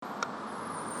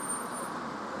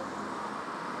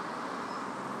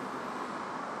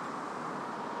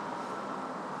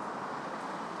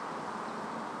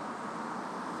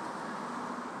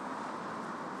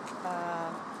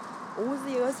我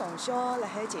是一个从小辣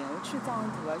海静安区长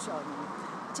大的小人。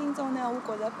今朝呢，我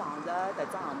觉着碰着搿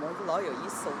只项目是老有意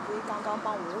思，我可以讲讲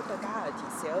帮我搭界个事体。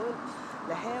随后，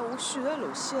辣海我选择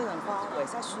路线的辰光，为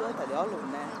啥选择搿条路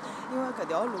呢？因为搿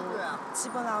条路基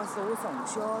本上是我从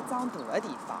小长大的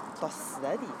地方，读书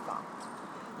的地方。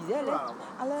现在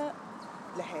阿拉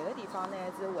辣海个地方呢，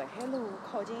是淮海路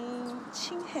靠近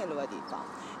青海路个地方。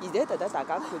现在搿搭大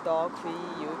家看到可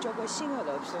以有交关新的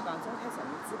楼，譬如讲中海城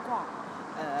之光，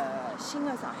新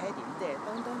的上海电视台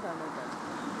等等等等等。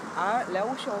而辣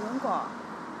我小辰光，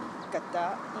搿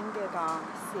搭应该讲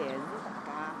侪是大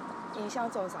家印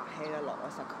象中上海个老个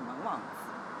石库门房子。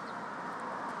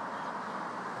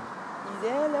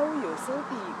现在辣我右手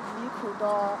边可以看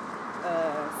到，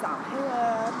上海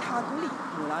个太古里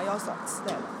马上要造起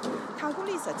来了。太古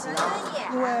里实际上，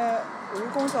因为我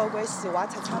工作关系，我也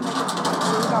出差蛮多，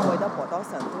所以讲会得跑到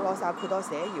成都咯啥看到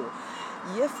侪有。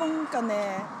伊个风格呢，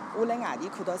我辣外地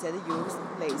看到侪是有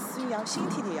类似于像新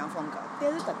天地一样风格，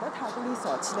但是搿搭太古里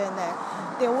造起来呢，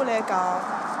对我来讲，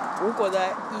我觉着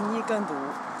意义更大，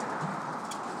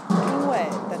因为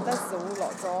搿搭是我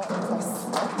老早读书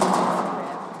个地方。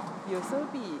右手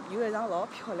边有一幢老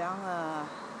漂亮个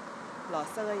老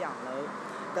式个洋楼，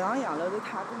搿幢洋楼是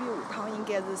太古里下趟应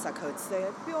该是石口区个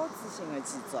标志性个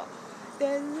建筑，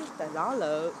但是搿幢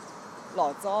楼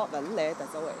老早勿是辣搿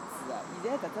只位置个，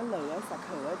现在搿只楼个石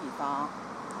口个地方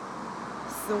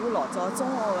是我老早中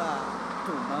学个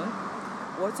大门。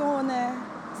我中学呢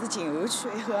是静安区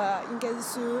一个，应该是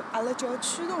算阿拉叫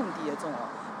区重点个中学，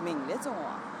民立中学，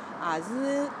也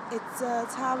是一只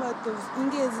差勿多应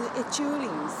该是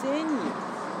1903年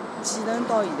建成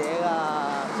到现在个，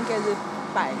应该是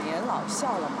100年老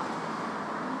校了嘛。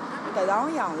搿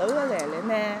幢洋楼个来历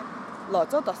呢，老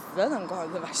早读书个辰光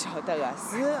是勿晓得个，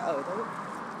是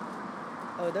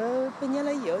后头毕业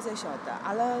了以后才晓得。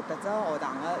阿拉搿只学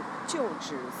堂个旧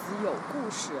址是有故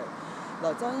事的，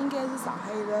老早应该是上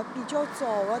海一个比较早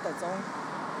的搿种，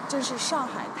正是上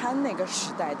海滩那个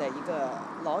时代的一个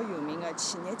老有名的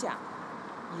企业家，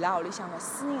伊拉屋里向个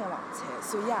私人个房产，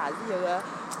所以也是一个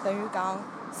等于讲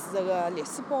是一个历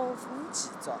史保护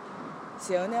建筑。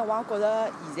随后呢，我也觉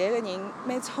着现在个人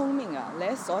蛮聪明个，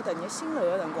辣造迭日新楼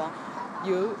个辰光，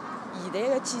有现代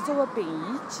个建筑个并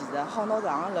移技术，好拿这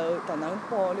幢楼迭能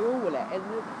保留下来，还是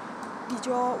比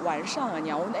较完善个，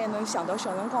让我还能想到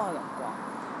小辰光个辰光。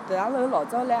搿幢楼老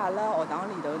早辣阿拉学堂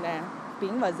里头呢，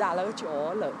并勿是阿拉个教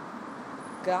学楼，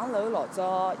搿幢楼老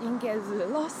早应该是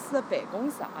老师个办公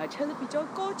室，而且是比较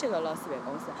高级个老师办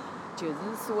公室，就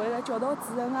是所谓个教导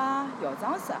主任啊、校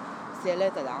长室，侪辣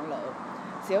迭幢楼。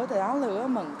随后，迭幢楼个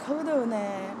门口头呢，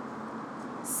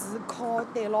是靠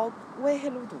对牢淮海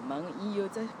路大门，伊有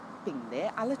只平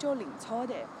台，阿拉叫临操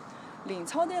台。临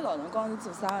操台老辰光是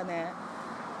做啥个呢？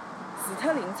除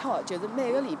脱临操，就是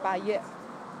每个礼拜一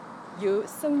有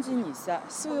升旗仪式，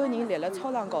所有人立辣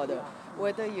操场高头，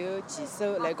会得有旗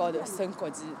手辣高头升国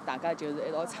旗，大家就是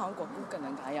一道唱国歌搿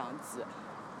能介样子。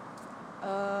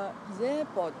现在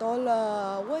跑到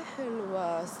了淮海路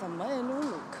个石门一路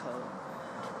路口。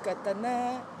搿搭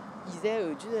呢，现在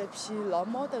完全是一片老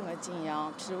摩登个景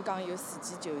象，譬如讲有四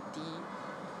季酒店，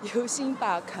有星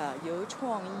巴克，有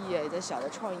创意个一只小的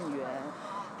创意园，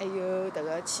还有迭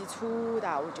个汽车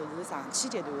大厦，就是上汽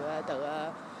集团个迭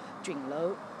个群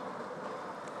楼。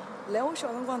辣我小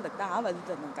辰光搿搭也勿是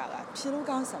迭能介个，譬如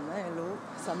讲石门一路，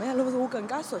石门一路是我更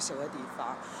加熟悉个地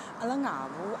方。阿拉外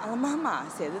婆、阿拉妈妈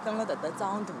侪是蹲辣搿搭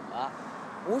长大个。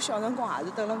我小辰光也是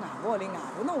蹲辣外婆屋里，外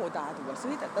婆拿我带大个，所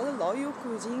以搿搭是老有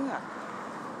感情个。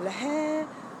辣海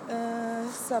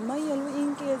石门一路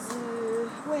应该是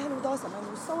淮海路到石门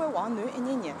路稍微往南一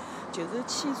眼眼，就是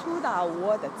汽车大厦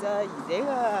个迭只现在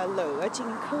个楼个进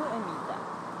口埃面搭。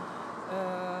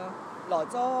老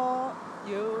早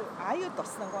也有读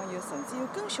书辰光，甚至有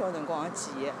更小辰光个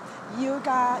记忆。伊有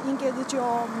家应该是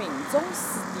叫民众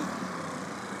书店，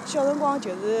小辰光就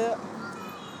是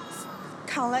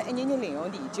扛了一眼零用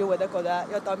钿，就会得觉着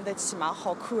要到面搭去买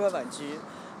好看个文具、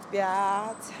笔、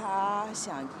擦、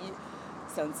相机，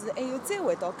甚至还有再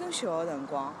回到更小个辰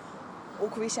光，我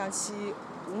可以想起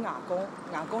我外公，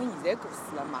外公现在过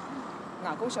世了嘛。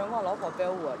外公小辰光老宝贝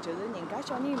我，就是人家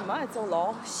小人没一种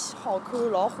老好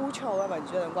看、老花俏个文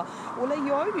具个辰光，我辣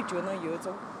幼儿园就能有一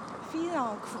种非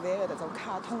常可爱个迭种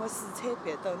卡通个水彩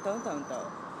笔等等等等，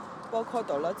包括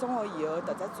读了中学以后，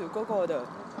迭只转角高头。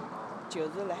就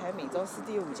是辣海民众书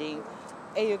店附近，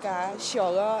还有家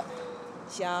小个，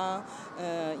像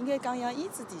应该讲像胭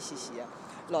脂店兮兮个。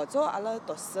老早阿拉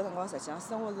读书个辰光，实际上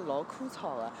生活是老枯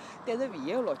燥个，但是唯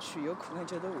一个乐趣有可能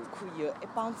就是下课以后，一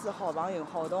帮子好朋友、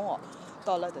好同学，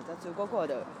到了迭只转角高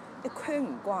头，一块辰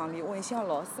光里，我印象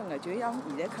老深个，就像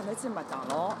现在肯德基、麦当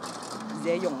劳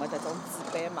现在用个迭种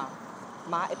纸板嘛，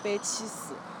买一杯签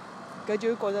书，搿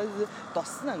就觉着是读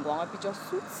书辰光个比较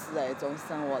奢侈个一种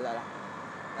生活了啦。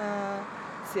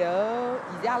随后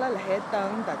现在阿拉辣海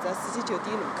等迭只世纪酒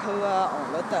店路口个红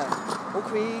绿灯，我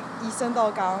可以延伸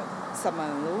到讲石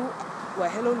门路、淮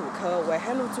海路路口，淮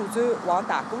海路左转往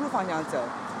大沽路方向走。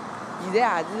现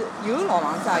在也是有老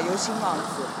房子也有新房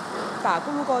子，大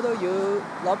沽路高头有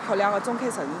老漂亮个中开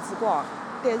城市之光，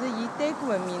但是伊单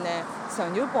过一面呢，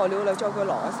仍旧保留了交关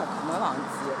老个石库门房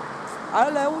子。而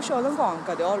辣我小辰光，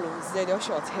搿条路是一条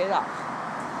小菜场，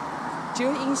就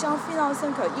印象非常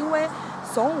深刻。因为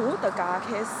从我搭界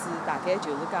开始，大概就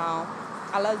是讲，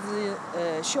阿拉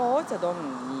是小学直到5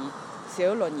年，随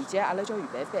后6年级阿拉叫预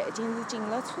备班，已经是进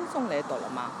了初中来读了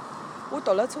嘛。我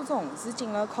读了初中是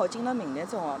考进了明立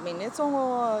中学，明立中学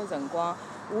个辰光，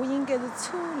我应该是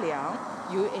初2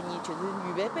有一年，就是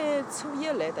预备班初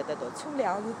1来读，初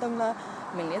2是蹲了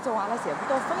明立中学，阿拉全部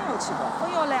到分校去读。分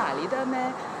校辣何里搭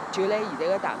呢？就辣现在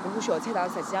个大沽路小菜场，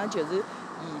实际上就是沿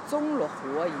中绿化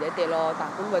个，现在对牢大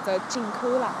沽路搿只进口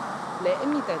啦，辣埃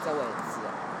面搭只位置。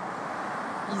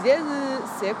现在是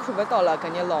侪看勿到了搿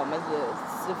眼老物事，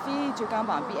除非就讲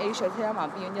旁边还有小菜场旁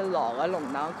边有眼老个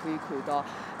弄堂可以看到。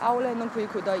挨下来侬可以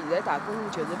看到，现在大沽路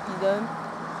就是变成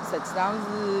实际上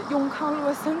是永康路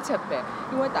个升级版，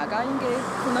因为大家应该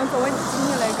可能作为年轻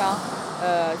人来讲，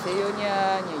侪有眼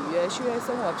业余个休闲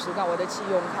生活，譬如讲会得去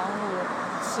永康路、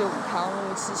去武康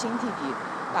路、去新天地。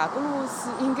大沽路是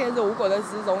应该是我觉着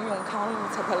是从永康路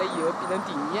拆脱了以后变成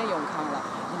第2个永康了，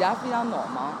现在非常闹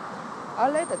忙。而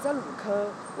辣迭只路口，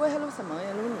淮海路石门一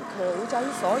路路口，我假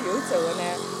如朝右走个呢，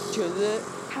就是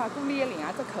太古里个另外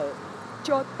只口，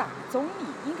叫大中里，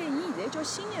应该伊现在叫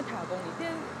新业太公里，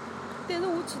但是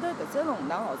我记得搿只弄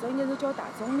堂老早应该是叫大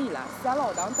中里啦，是阿拉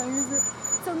学堂等于是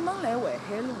正门来淮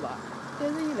海路个，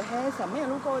但是伊辣海石门一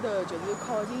路高头，就是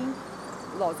靠近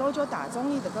老早叫大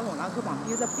中里迭只弄堂口旁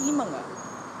边有只边门个。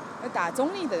大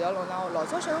中里迭条弄堂，老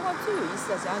早小辰光最有意思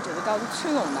个，实际上就是讲是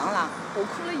穿弄堂啦，下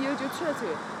课了以后就穿了穿。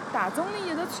大中里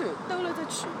一直穿，兜了只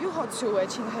圈，又好穿回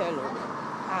青海路，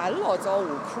也是老早下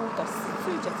课读书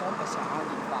最集中白相个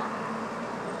地方。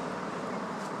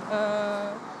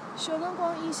小辰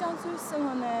光印象最深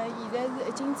个呢，现在是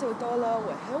已经走到了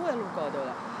淮海湾路高头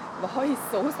了。勿好意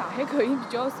思，我上海口音比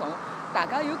较重，大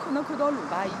家有可能看到路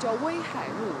牌，伊叫威海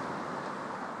路，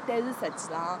但是实际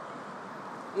上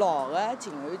老个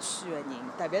静安区个人，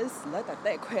特别是住辣搿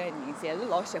搭一块个人，侪是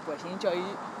老习惯性叫伊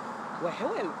淮海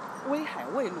湾路。威海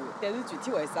卫路，但是具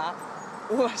体为啥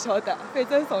我勿晓得。反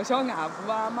正从小外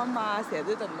婆啊、妈妈啊，侪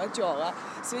是搿么叫个，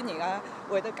所以人家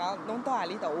会得讲侬到何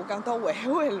里搭，我讲到淮海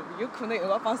卫路，有可能有辰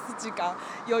光帮司机讲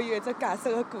要有一只解释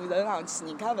个过程上去，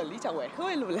人家勿理解淮海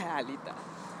卫路辣何里搭。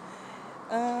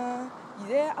现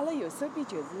在阿拉右手边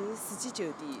就是世纪酒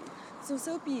店，左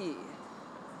手边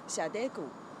谢丹哥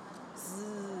是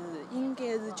应该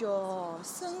是叫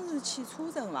生日汽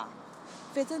车城伐？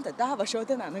反正搿搭也勿晓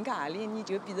得哪能介何里一年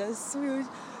就变成所有，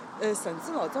甚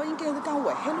至老早应该是讲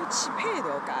淮海路起配一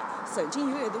条街，曾经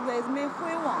有一度还是蛮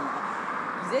辉煌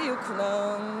个，现在有可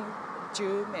能就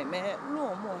慢慢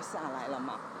落寞下来了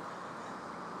嘛。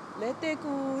来对过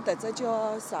迭只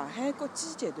叫上海国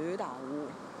际集团大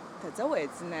厦，搿只位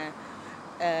置呢，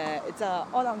一只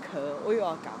凹堂口，我又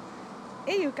要讲，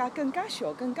还有家更加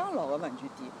小、更加老个文具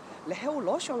店，辣海我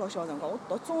老小辰光，我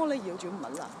读中学了以后就没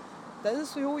了。但是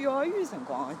属于我幼儿园辰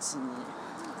光个记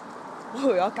忆，我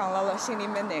又要讲了，心里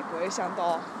蛮难过，想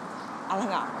到阿拉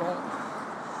外公。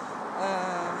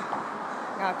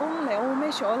外公来我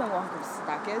蛮小个辰光过世，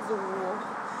大概是我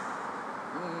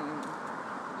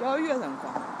幼儿园个辰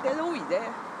光。但是我现在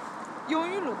永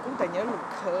远路过迭眼路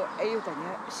口，还有迭眼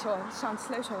想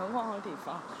起来小辰光个地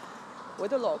方，会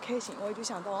得老开心。我就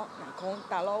想到外公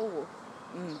带牢我，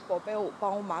宝贝，我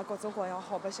帮我买各种各样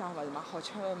好白相物事嘛，好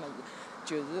吃个物事。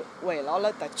就是围绕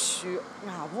了迭区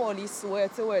外婆屋里所谓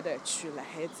周围的一区辣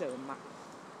海走嘛。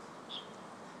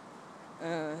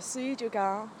所以就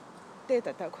讲对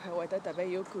迭搭块会得特别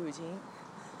有感情。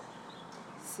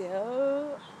随后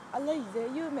阿拉现在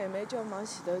又慢慢叫往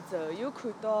前头走，又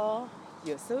看到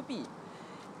右手边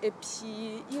一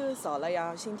片又造了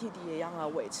像新天地一样的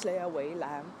围起来的围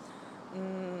栏。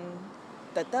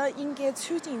搿搭应该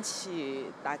穿进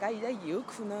去，大家现在有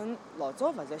可能老早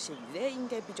勿熟悉，现在应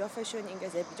该比较发小人应该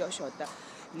侪比较晓得。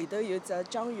里头有只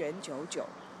张园99，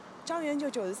张园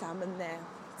99是啥物事呢？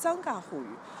张家花园，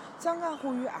张家花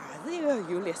园也是一个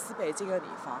有历史背景的地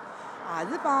方，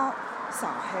也是帮上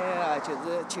海的，就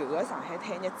是旧的上海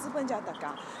滩业资本家搭界，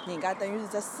人家等于是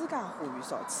只私家花园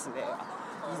造起来的。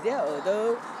现在后头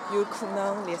有可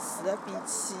能历史的变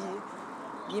迁，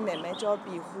伊慢慢叫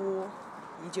变化，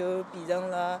伊就变成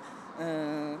了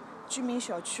居民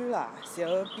小区了，然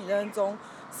后变成种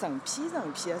成片的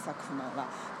石库门了。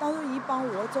当然，伊帮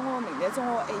我中学明旦中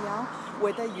学一样，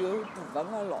会得有部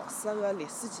分的老式的历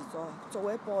史建筑作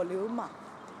为保留嘛。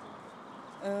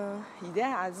现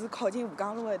在也是靠近吴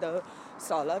江路的头，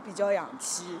造了比较洋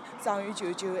气，张园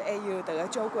旧旧，还有迭个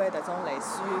交关迭种类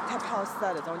似于 tap house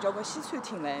啊，迭种交关西餐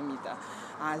厅辣埃面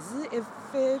搭，也是一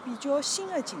番比较新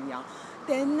的景象。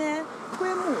但呢，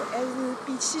规模还是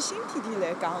比起新天地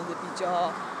来讲是比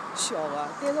较小的。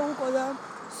但是我觉着，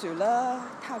随了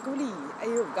太古里还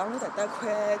有吴江路迭搭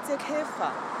块再开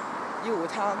发，伊下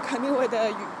趟肯定会得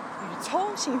远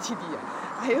超新天地的。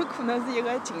还有可能是一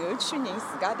个静安区人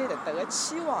自家对迭搭个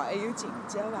期望还有情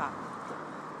节伐。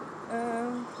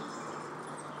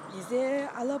现在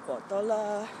阿拉跑到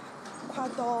了快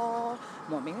到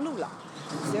茂名路了，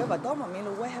然后勿到茂名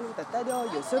路，淮海路迭搭条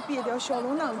右手边一条小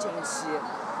弄堂进去，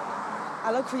阿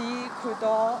拉可以看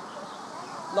到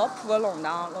老破个弄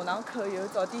堂，弄堂口有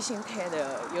早点心摊头，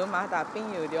有卖大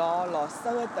饼油条、老式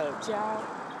个豆浆，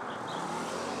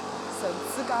甚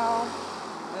至讲，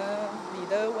里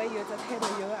头还有只摊头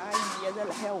有个阿姨一直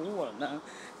辣海画馄饨，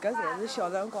搿侪是小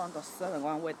辰光读书个辰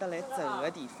光会得来走个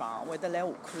地方，会得来下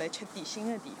课来吃点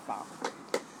心个地方。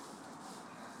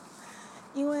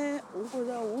因为我觉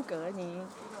着我搿个人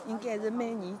应该是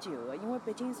蛮念旧个，因为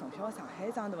毕竟从小上海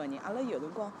长大个人，阿拉有辰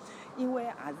光因为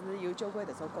也是有交关迭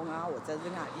种国外或者是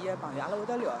外地个朋友，阿拉会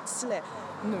得聊起来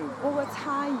南北个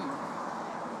差异。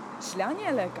前2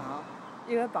年来讲，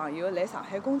一个朋友来上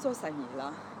海工作10年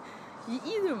了，伊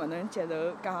依然勿能接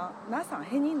受讲，㑚上海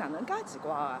人哪能介奇怪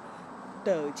个？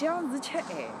豆浆是吃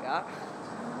咸个，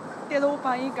但是我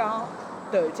帮伊讲，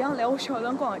豆浆辣我小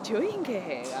辰光就应该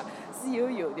咸个。是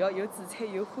有油条、有紫菜、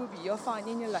有花皮，要放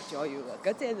一眼辣椒油的，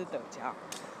搿才是豆浆。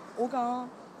我讲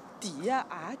甜的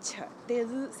也吃，但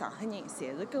是上海人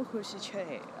侪是更欢喜吃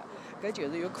咸的，搿就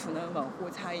是有可能文化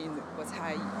差异、南北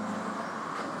差异。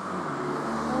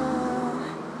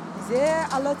现在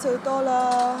阿拉走到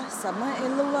了石门1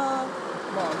路的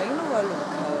茂名路的路口。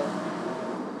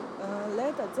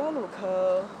来迭只路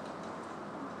口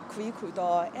可以看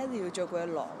到，还是有交关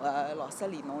老式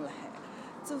里弄辣海。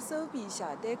左手边斜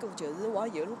对过就是往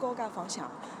右路高架方向，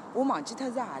我忘记脱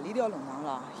是何里条弄堂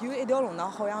了。有一条弄堂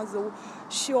好像是我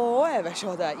小学还勿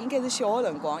晓得，应该是小学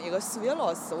辰光一个数学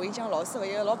老师，我印象老深个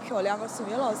一个老漂亮个数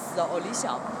学老师个屋里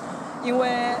向。因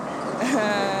为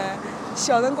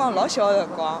小辰光老小个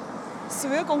辰光，数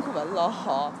学功课勿是老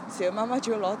好，然后妈妈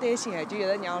就老担心个，就一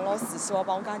直让老师希望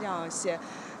帮我加强些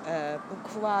补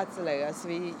课啊之类个，所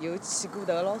以有去过迭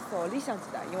个老师屋里向去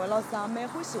的。因为老师也蛮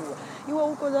欢喜我，因为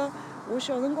我觉着。我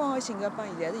小辰光个性格帮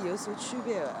现在是有所区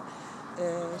别个。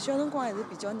小辰光还是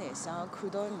比较内向，看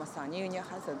到陌生人有热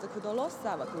吓，甚至看到老师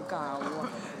也勿敢讲闲话。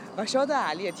勿晓得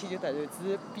何里一天就突然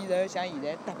之变成像现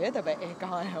在特别爱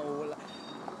讲闲话了。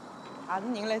也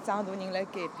是人来长大，人来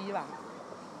改变伐。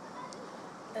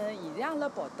现在阿拉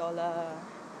跑到了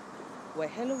淮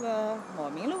海路个茂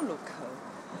名路路口，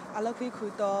阿拉可以看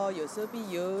到右手边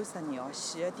有12号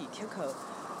线个地铁口。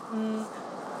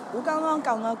我刚刚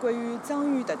讲个关于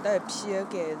张园迭搭一片个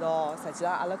改造，实际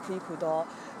上阿拉可以看到，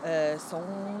从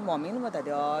茂名路个迭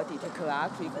条地铁口也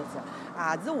可以看出，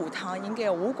也是下趟应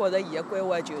该，我觉着伊个规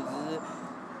划就是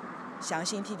像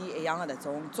新天地一样个迭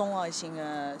种综合性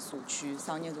个社区、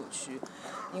商业社区，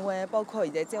因为包括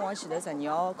现在再往前头12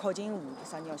号靠近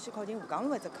12号线靠近吴江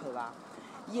路一只口伐，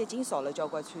伊已经造了交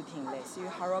关餐厅，类似于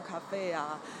哈罗咖啡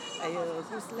啊，还有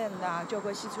波斯兰啊，交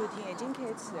关西餐厅已经开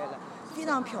起来了，非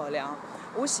常漂亮。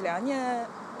我前2日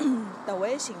特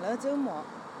为寻了周末，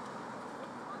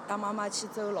带妈妈去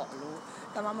走老路，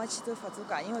带妈妈去走法租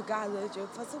界，因为搿也是就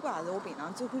法租界也是我平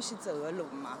常最欢喜走个路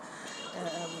嘛。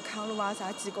武康路啊，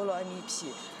啥建国路埃面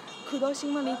片，看到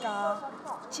新闻里讲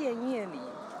建业里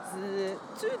是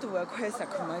最大个块石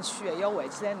库门区个，要围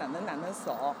起来哪能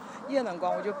造。伊个辰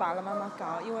光我就帮阿拉妈妈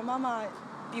讲，因为妈妈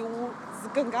比我是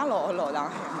更加老上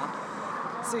海嘛。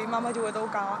所以妈妈就会得我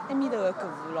讲，埃面头个故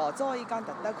事，老早伊讲迭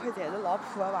搭块侪是老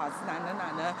破个房子，哪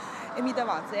能，埃面搭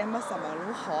房子还没石门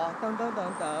路好，等。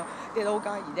但是我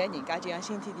讲现在人家就像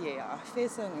新天地一样翻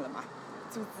身了嘛，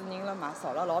做主人了嘛，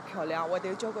造了老漂亮，会得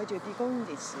有交关酒店供应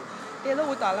进去。但是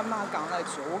我对阿拉妈讲了一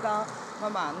句，我讲妈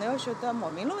妈，侬要晓得茂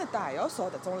名路搿搭也要造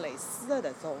迭种类似个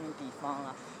迭种地方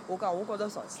个。我讲我觉着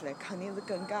造起来肯定是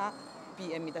更加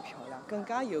比埃面搭漂亮，更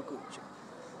加有感觉。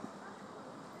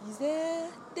现在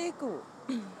对过。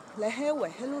辣海淮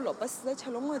海路647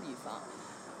弄个地方，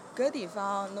搿地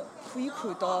方侬可以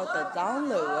看到迭幢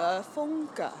楼个风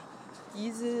格，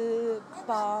伊是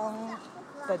帮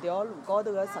迭条路高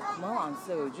头个石库门房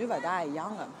子完全勿大一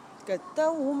样个。搿搭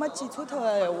我没记错脱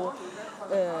个闲话，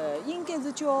应该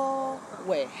是叫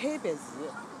淮海别墅。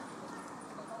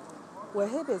淮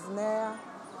海别墅呢，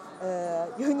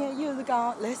有眼又是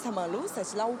讲来石门路，实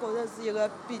际浪我觉着是一个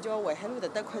比较淮海路搿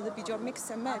搭块是比较 mix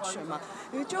and match 的嘛，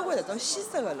有交关搿种西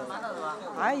式个楼，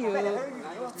也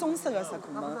有中式个石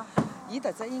库门，伊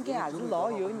搿只应该也是老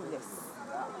有历史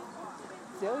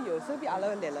个。然后右手边阿拉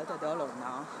立了搿条弄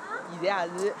堂，现在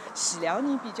也是前2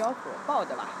年比较火爆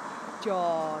的伐，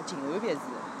叫静安别墅。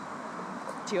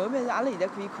静安别墅阿拉现在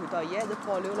可以看到，伊还是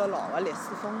保留了老个历史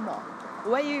风貌。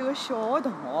我还有一个小个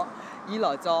同学，伊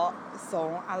老早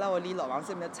从阿拉屋里老房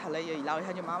子里面出来以后，伊拉屋里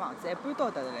向就买房子，还搬到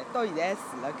搿搭来，到现在还住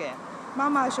辣盖。妈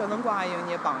妈小辰光也有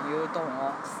眼朋友同学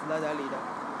住辣搿里头，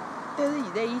但是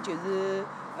现在伊就是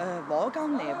勿好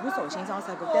讲内部重新装饰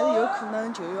过，但是有可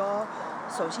能就要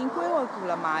重新规划过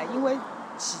了嘛，因为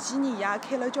前几年伊也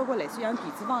开了交关类似像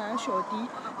电子坊样小店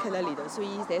开辣里头，所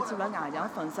以侪做了外墙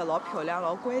粉饰，老漂亮，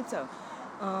老规整。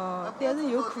但是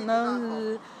有可能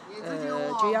是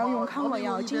就像永康一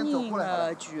样经营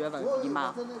个权个问题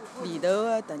嘛，里头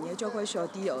个特眼交关小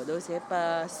店后头侪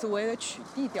被所谓个取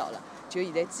缔掉了，就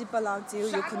现在基本上只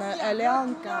有可能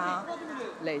1-2家，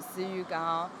类似于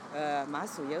讲卖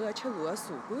茶叶个、吃茶个茶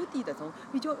馆店搿种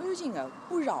比较安静个、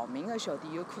不扰民个小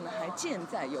店，有可能还健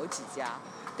在有几家，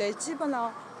但基本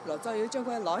上老早有交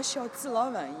关老小资、老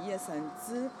文艺个，甚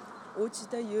至我记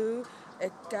得有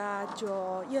一家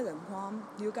叫伊个辰光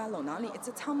有家弄堂里一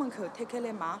只窗门口推开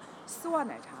来卖丝袜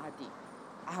奶茶个店，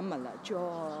也没了，叫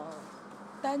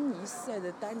丹尼斯还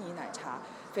是丹尼奶茶，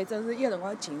反正是伊个辰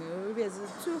光静安别墅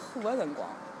最火个辰光。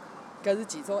搿是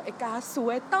其中一家所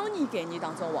谓当年概念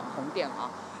当中网红店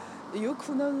啊，有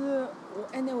可能是我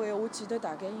anyway我记得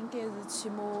大概应该是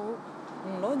起码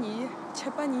5-6年、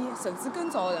7-8年，甚至更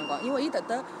早个辰光，因为伊搿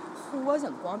搭火个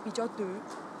辰光比较短。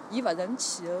伊勿成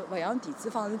气候，勿像电子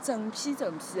坊是整片个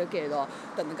改造，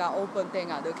搿能介 open 对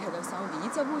外头开了商店。伊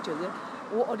只不过就是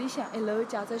我屋里向1楼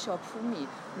架只小铺面，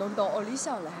侬到屋里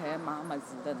向辣海买物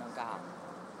事搿能介。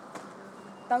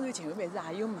当然，静安别墅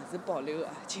也有物事保留个，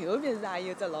静安别墅也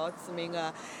有只老著名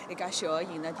个一家小个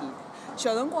饮料店，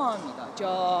小辰光个味道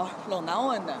叫弄堂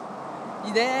馄饨。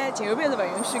现在静安别墅勿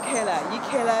允许开了，伊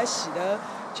开了前头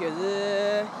就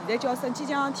是现在叫沈溪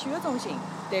江体育中心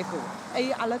对过，还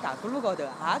有阿拉大沽路高头也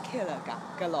开了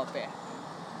搿老板。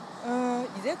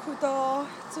现在看到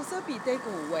左手边对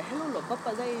过淮海路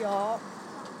681号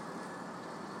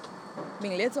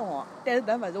民立中学，但是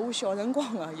搿勿是我小辰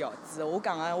光个校址。我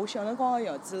讲个我小辰光个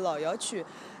校址老校区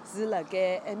是辣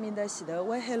盖埃面搭前头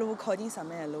淮海路靠近石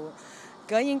门路，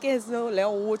搿应该是辣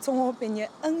我中学毕业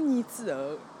N 年之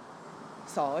后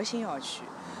造个新校区。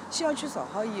新校区造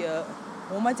好以后，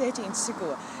我没再进去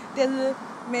过，但是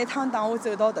每趟当我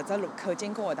走到搿只路口，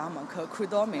经过学堂门口，看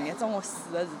到民立中学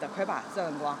4个字搿块牌子个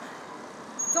辰光，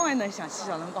总还能想起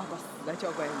小辰光读书个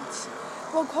交关事体，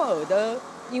包括后头，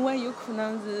因为有可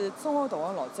能是中学同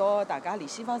学老早大家联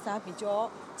系方式也比较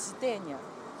简单眼，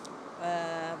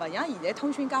勿像现在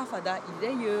通讯介发达，现在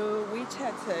有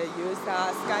WeChat， 有啥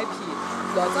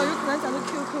Skype， 老早有可能只是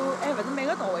QQ， 还勿是每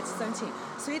个同学去申请，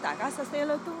所以大家失散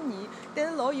了多年。但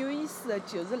是老有意思个，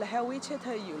就是辣海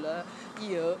WeChat 有了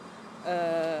以后，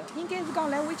应该是讲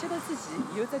来 WeChat 之前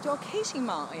有只叫开心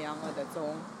网一样的搿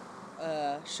种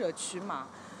社区嘛。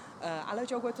阿拉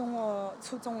交关中学、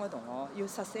初中个同学又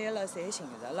失散了，侪寻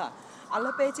着了。阿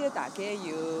拉班级大概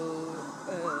有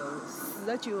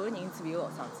49个人左右学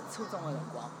生子，初中个辰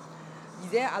光。现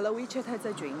在阿拉 WeChat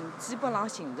只群基本上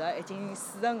寻着已经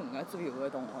45个左右个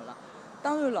同学了。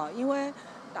当然了，因为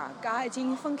大家已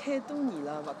经分开多年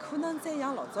了，勿可能再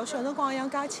像老早小辰光一样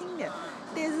介亲密。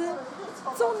但是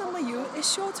总那么有一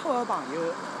小撮个朋友，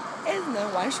还是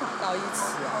能玩耍到一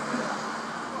起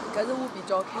个，搿是我比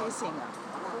较开心个。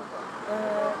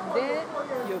现在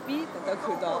右边搿搭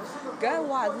看到，搿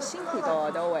我也是新看到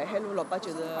的，淮海路68966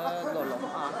啊，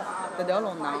搿条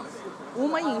弄堂。我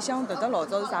没印象搿搭老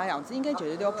早是啥样子，应该就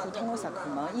是条普通个石库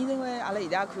门。因为阿拉现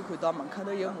在也可以看到门口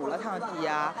头有麻辣烫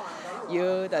店啊，有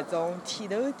搿种剃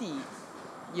头店，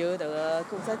有迭个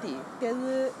果汁店。但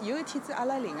是有一天子阿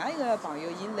拉另外一个朋友，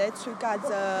伊来参加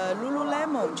只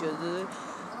Lululemon， 就是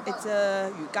一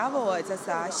只瑜伽服个一只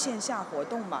啥线下活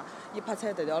动嘛，伊拍出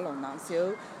来搿条弄堂，然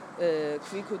后。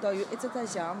可以看到有一只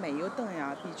像煤油灯一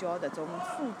样比较搿种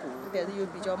复古，但是又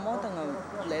比较摩登个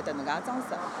来搿能介装饰。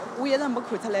我一直没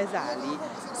看出来是何里，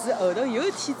是后头有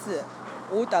一天子，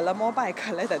我踏了猫拜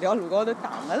克来搿条路高头打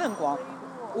个辰光，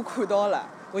我看到了，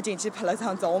我进去拍了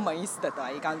张照，我问伊是搿搭，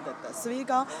伊讲是搿搭。所以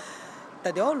讲，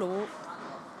搿条路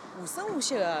无声无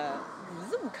息个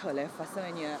无时无刻来发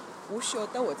生一眼我晓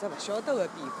得或者勿晓得个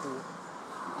变化。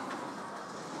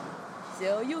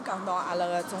然后又讲到阿拉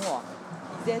个中学。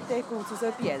现在对过左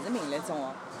手边还是民立中学。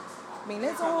民立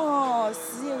中学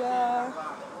是一个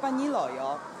8年老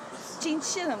校，进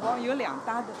去的辰光有两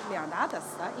大特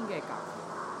色，应该讲，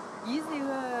伊是一个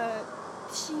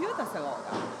体育特色的学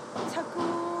堂，出过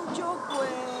交关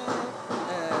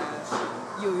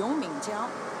游泳名将。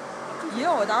伊个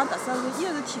学堂特色是一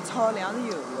是体操，两是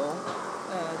游泳。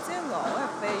再老一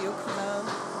辈有可能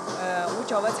我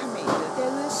叫勿出名字，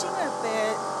但是新一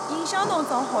辈印象当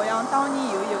中好像当年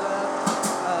有一个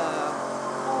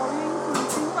奥运冠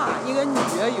军嘛，一个女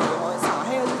的游泳，上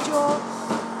海是叫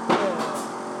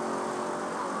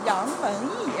杨文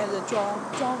艺还是庄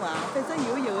文啊，反正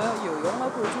有一个游泳的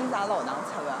冠军是阿拉学堂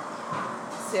出的。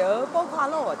然后包括阿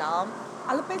拉学堂，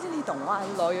阿拉班级里同学也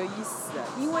是老有意思的，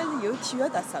因为是有体育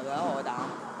特色的学堂，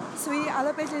所以阿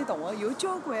拉班级里同学有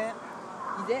交关，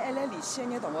现在还来联系的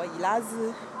眼同学，伊拉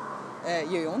是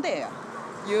游泳队的，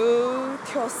有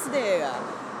跳水队的，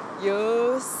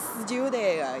有水球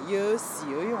队的，有自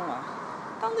由泳的。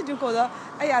当时就觉着，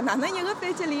哎呀，哪能一个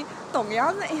班级里同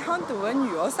样是一样大的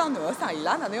女学生、男学生，伊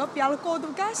拉哪能要比阿拉高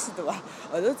度介许多啊？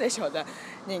后头才晓得，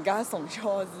人家从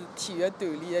小是体育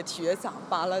锻炼的，体育长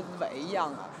帮阿拉是勿一样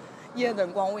的。伊个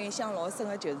辰光我印象老深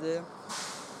的就是，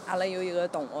阿拉有一个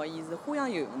同学，伊是花样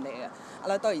游泳队的，阿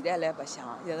拉到现在还来白相，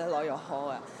一直老要好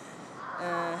的。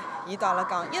伊对阿拉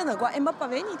讲，伊个辰光还没8万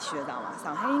人体育场嘛，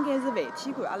上海应该是万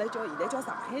体馆，阿拉现在叫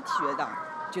上海体育场，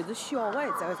就是小的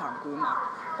一只场馆嘛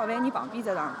，8万人旁边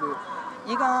只场馆。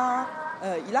伊讲，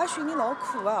伊拉训练老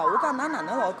苦的，我讲㑚哪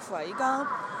能老苦啊？伊讲，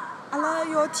阿拉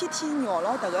要天天绕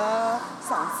牢迭个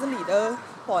场子里头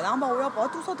跑上跑，我要跑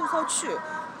多少圈。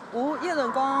我伊个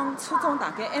辰光初中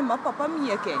大概还没800米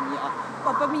的概念哦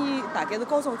，800米大概是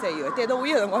高中才有，但是我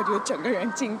伊个辰光就整个人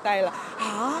惊呆了。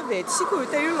啊，万体馆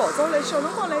对于老早来小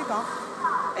辰光来讲，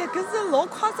搿是老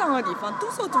夸张的地方，多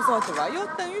少大啊，要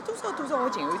等于多少我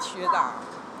进入体育场。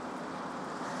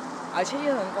而且伊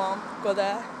个辰光觉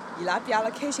得伊拉比阿拉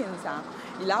开心是啥？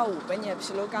伊拉下半日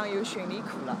譬如讲有训练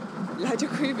课了，伊拉就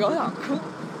可以覅上课，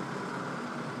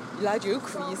伊拉就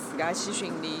可以自家去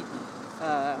训练。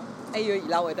还有伊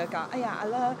拉会得讲，哎呀，阿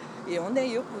拉游泳队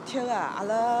有补贴个，阿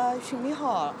拉训练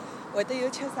好，会得有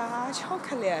吃啥巧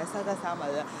克力啥物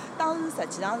事。当时实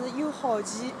际上是有好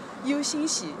奇、有新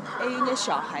鲜，还有眼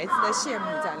小孩子的羡慕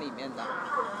在里面的。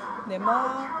那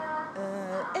么，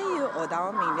还有学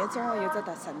堂民立中学有只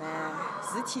特色呢，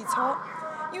是体操。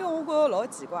因为我觉着老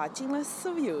奇怪，进了所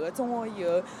有的中学以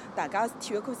后，大家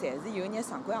体育课侪是有眼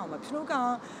常规项目，譬如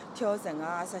讲跳绳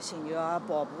啊、直线球啊、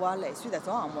跑步啊、类似迭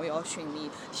种项目要训练，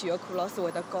体育课老师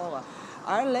会得教的。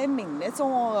而来民立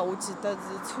中学的，我记得是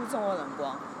初中的辰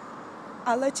光，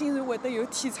阿拉竟然会得有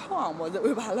体操项目是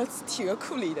安排辣体育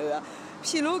课里头的，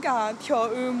譬如讲跳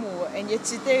鞍马，还有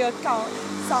简单的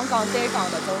双杠、单杠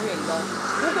迭种运动，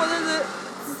我觉着是。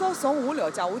至少从我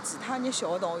了解，我其他眼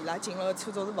小学同学伊拉进了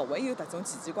初中是勿会有迭种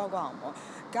奇奇怪怪项目。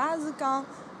搿也是讲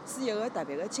是一个特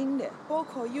别的经历，包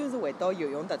括又是回到游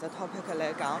泳迭只 topic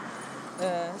来讲，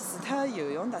除脱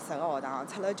游泳特色的学堂，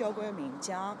出了交关名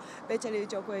将，班级里有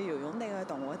交关游泳队的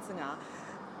同学之外，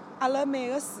阿拉每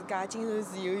个暑假竟然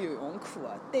是有游泳课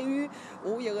的。对于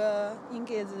我一个应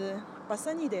该是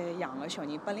80年代养的小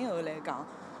人，80后来讲，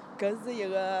搿是一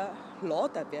个老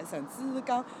特别，甚至是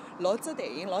讲老值弹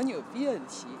性、老牛逼的事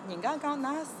体。人家讲，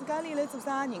㑚暑假里来做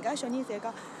啥？人家小人侪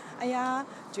讲，哎呀，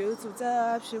就组织，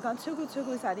譬如讲参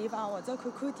观啥地方，或者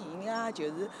看电影啊，就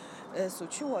是社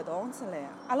区活动之类。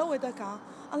阿拉会得讲，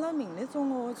阿拉民立中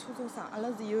学的初中生，阿拉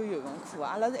是有游泳课，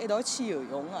阿拉是一道去游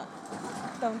泳的，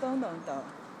等等。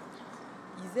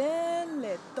现在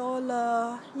来到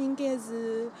了应该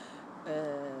是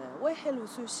威海路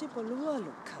陕西北路的路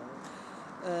口。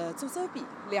左手边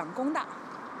2工大，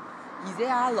现在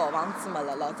也老房子没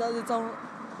了，老早是种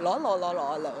老个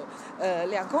楼。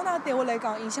2工大对我来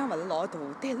讲影响勿是老大，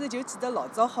但是就记得老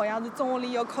早好像是中学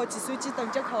里要考计算机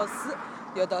等级考试，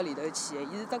要到里头去的，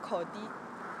伊是只考点。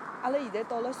阿拉现在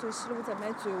到了陕西路准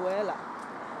备转弯了，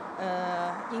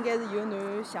应该是由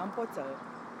南向北走。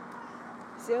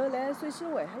然后来陕西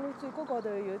路淮海路转角高头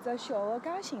有只小的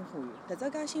嘉兴花园，迭只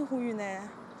嘉兴花园呢？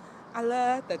阿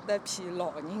拉迭搭片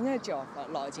老人的叫法，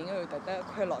老秦后迭搭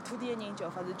块老土地的人叫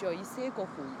法是叫伊三角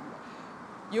花园的，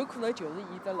有可能就是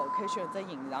伊只 location 只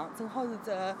刑场，正好是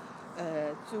只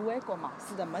转弯角嘛，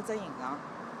是迭么只刑场，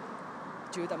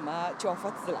就迭么叫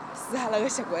法子啦，是阿拉个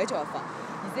习惯叫法。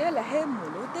现在辣海马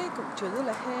路对过，就是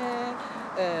辣海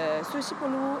陕西北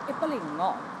路105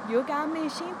号，有家美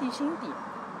心点心店，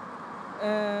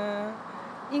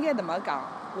应该迭么讲。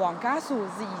王家沙是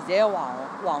现在的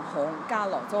网红，加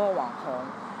老早的网红，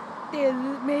但是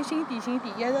美心点心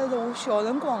店一直是我小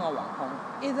辰光的网红，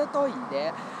一直到现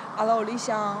在。阿拉屋里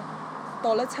向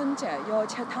到了春节要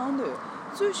吃汤团，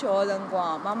最小个辰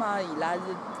光，妈妈伊拉是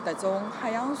迭种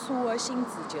海洋酥个芯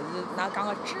子，就是㑚讲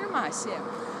个芝麻馅。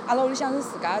阿拉屋里向是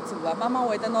自家做个，妈妈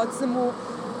会得拿芝麻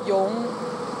用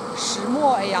石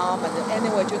磨一样个物事，安尼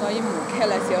会就拿伊磨开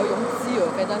了，然后用猪油，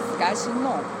反正自家去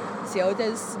弄，然后再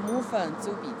是水磨粉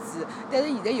做皮子。但是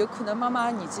现在有可能妈妈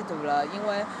年纪大了，因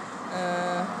为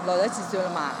60几岁了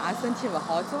嘛，也身体勿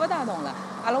好，做勿大动了。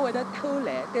阿拉会得偷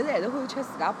懒，但是还是欢喜吃自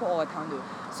家包个汤圆。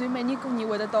所以每年过年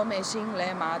会得到美心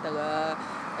来买迭个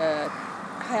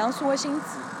海洋酥个芯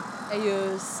子，还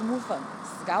有水磨粉，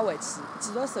自家回去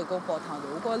继续手工包汤圆。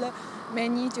我觉着每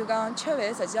年就讲吃饭，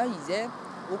实际上现在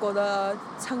我觉着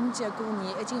春节过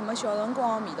年已经没小辰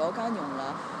光味道介浓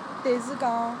了，但是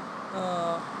讲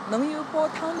能有包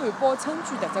汤圆、包春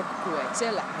卷迭只环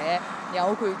节辣海，让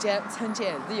我感觉春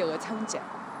节还是一个春节。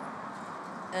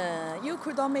又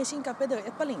看到美心隔壁头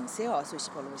103号陕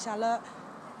西北路写了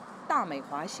大美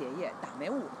华鞋业大美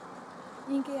华，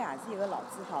应该也是一个老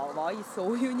字号。勿好意思，我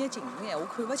有眼近视眼，我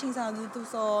看勿清爽是多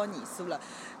少年数了。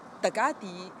迭家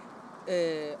店，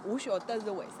我晓得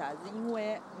是为啥？是因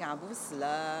为外婆住辣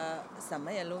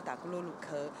11路大鼓路路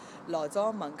口，老早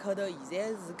门口头现在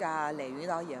是家蓝云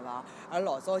堂药房，而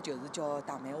老早就是叫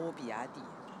大美华皮鞋店。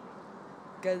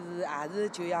搿是也是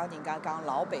就像人家讲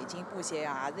老北京布鞋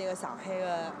样，也是一个上海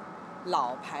个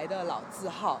老牌的老字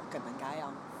号，搿能介样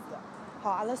子。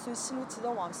好，阿拉陕西路继续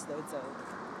往前头走。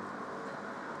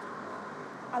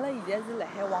阿拉现在是辣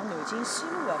海往南京西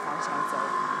路个方向走。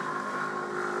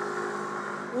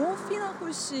我非常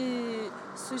欢喜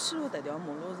陕西路迭条马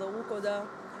路，是我觉着，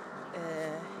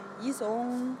伊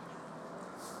从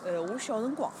我小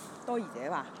辰光到现在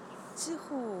伐，几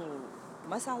乎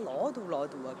没啥老大个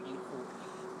变化。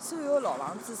所有老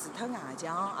房子除脱外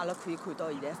墙，阿拉可以看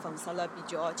到现在粉刷了比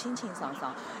较清清爽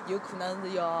爽，有可能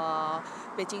是要，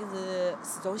毕竟是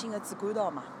市中心个主干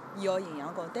道嘛，伊要营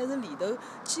养高，但是里头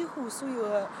几乎所有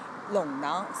个弄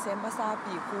堂侪没啥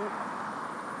变化。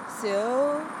然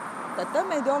后搿搭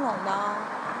每条弄堂，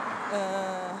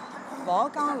勿好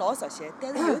讲老熟悉，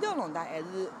但是有条弄堂还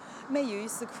是蛮有意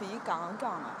思，可以讲个，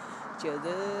就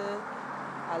是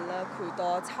阿拉看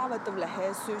到差勿多辣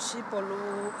海陕西北路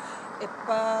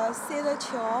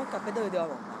137号隔壁头一条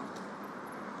弄堂，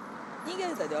应该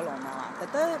是迭条弄堂啊。搿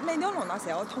搭每条弄堂侪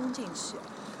要通进去，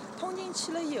通进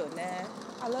去了以后呢，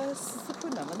阿拉试试看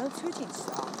能勿能穿进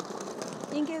去啊。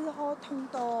应该是好通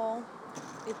到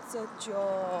一只叫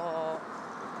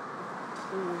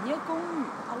华业公园，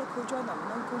阿拉看叫能勿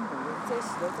能过马路，再前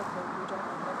头只看叫能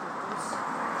勿能过过去，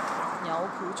让我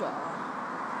看叫啊。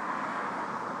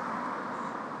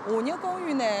华业公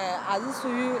园呢，也是属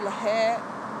于辣海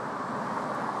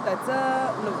搿只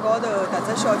路高头、搿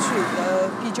只小区里头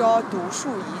比较独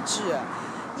树一帜。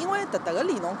因为搿搭个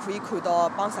里侬可以看到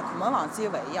帮石库门房子又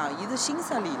勿一样，伊是新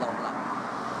式里弄了，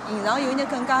形状有眼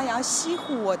更加像西化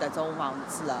个迭种房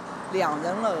子了，2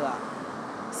层楼个，然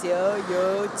后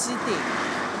有尖顶，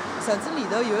甚至里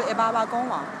头有一排排高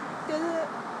房。但是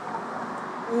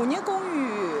华业公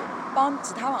园帮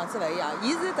其他房子勿一样，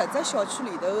伊是搿只小区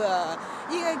里头个，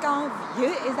应该讲唯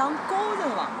一一幢高层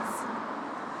房子。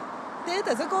但是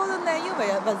搿只高层呢，又勿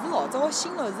是老早个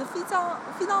新楼，是非常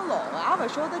非常老个，也勿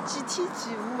晓得几天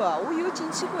几户个。我有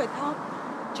进去过一趟，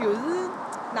就是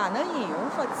哪能形容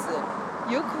法子？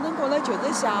有可能觉着就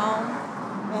是像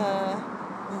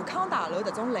武康大楼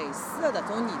迭种类似的迭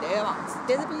种年代个房子，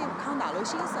但是比武康大楼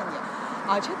新式点。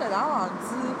而且迭幢房子，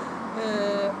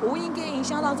我应该印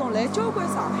象当中来交关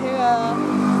上海个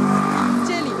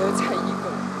地铁里头出现过。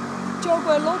交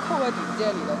关 local 个地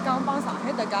铁里头，讲帮上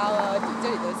海迭家个地铁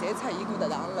里头，侪出现过迭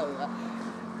幢楼个。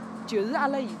就是阿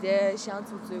拉现在向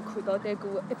左转看到对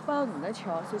过150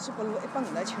桥，陕西北路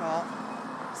150桥，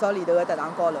朝里头个迭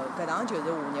幢高楼，搿幢就是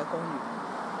华业公园。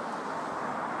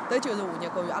搿就是华业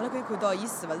公园，阿拉可以看到，伊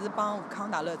是勿是帮武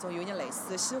康大楼搿种有眼类似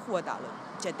个西化个大楼，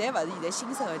绝对勿是现在新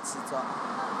式个建筑。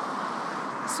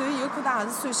所以有可能也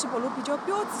是陕西北路比较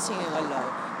标志性一个楼。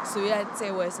所以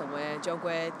才会成为交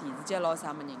关电视剧咾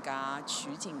啥物人家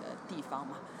取景的地方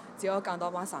嘛。只要讲到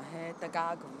帮上海搭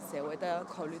界过，侪会得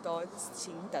考虑到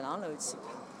寻迭幢楼去拍。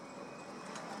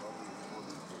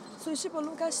陕西北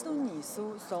路介许多年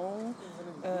数，从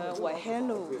淮海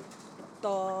路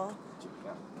到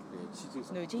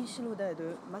南京西路的一段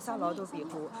没啥老大变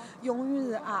化，永远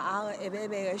是矮矮个一排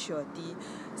排个小店，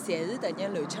侪是迭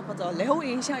眼乱七八糟。来我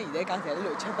印象现在讲，侪是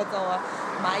乱七八糟个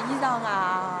卖衣裳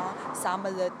啊啥物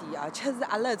事个店，而且是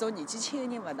阿拉搿种年纪轻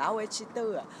个人勿大会去兜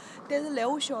个。但是来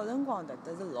我小辰光搿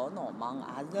搭是老闹忙个，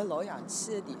也是个老洋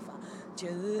气个地方，就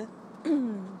是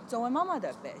作为妈妈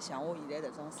的辈，像我现在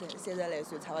搿种30来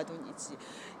岁差勿多年纪，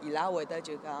伊拉会得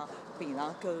就讲平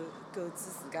常购置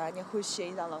自家人欢喜的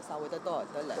衣裳咾啥，会得到后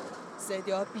头来。是一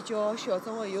条比较小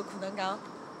众的，有可能讲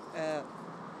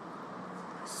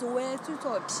所谓最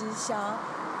早一批像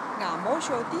外贸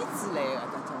小店之类的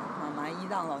搿种卖衣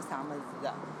裳咾啥物事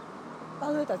的。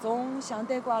当然，搿种相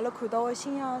对过阿拉看到的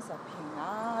新样食品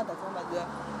啊，搿种物事，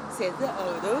侪是后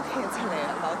头开出来的。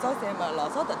老早侪没，老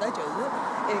早搿搭就是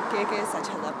一间间17、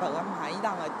18个卖衣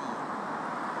裳的店。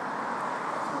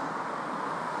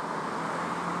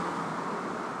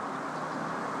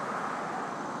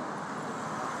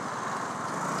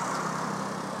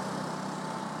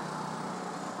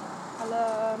阿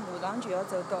拉马上就要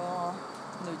走到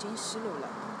南京西路了。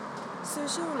陕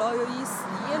西路老有意思，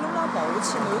伊一路浪跑下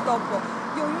去，南到北，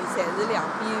永远侪是两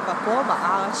边勿高勿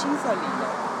矮的新设里路，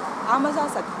也没啥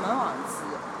石库门房子，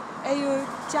还有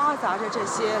夹杂着这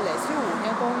些类似于5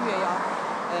年公寓一样，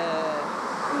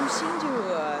半新旧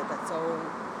的搿种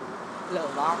楼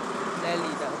房辣里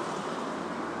头。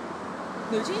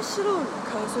南京西路路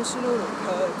口、陕西路路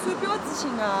口最标志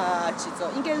性的建筑，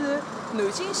应该是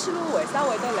南京西路为啥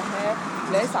会得辣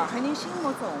上海人心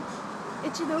目中一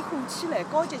记头火起来、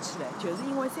高级起来，就是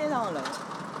因为3层楼。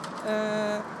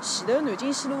前头南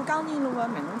京西路江宁路的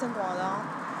美浓镇广场，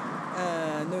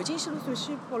南京西路陕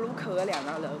西北路口的2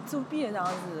层楼，左边一层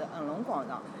是恒隆广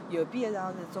场，右边一层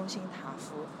是中心塔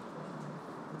夫。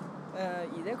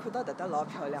现在看到搿搭老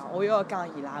漂亮，我又要讲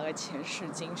伊拉的前世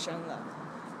今生了。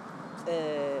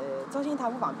中心塔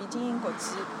夫旁边金银国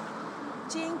际，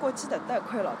金银国际搿搭一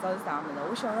块老早是啥物事？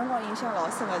我小辰光印象老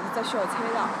深的是只小菜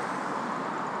场。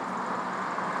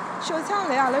小菜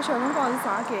来阿拉小辰光是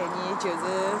啥概念？就是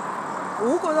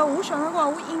我觉着我小辰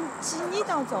光，我记忆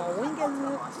当中，我应该是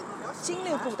经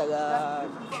历过迭个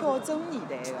票证年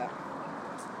代的。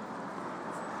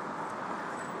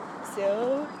然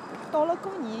后到了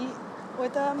过年，会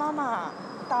得妈妈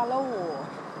带了我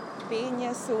办一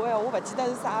眼所谓的，我勿记得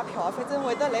是啥票，反正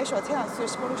会得来小菜场，陕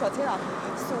西北路小菜场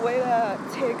所谓的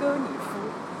采购年货。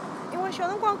因为小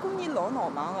辰光过年老闹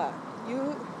忙的，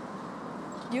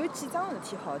有几桩事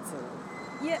体好做。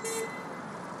一，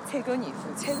采购年货，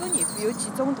采购年货有几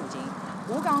种途径。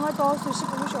我讲的到陕西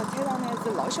北路小菜场呢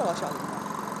是老小的地方。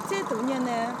再大眼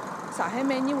呢，上海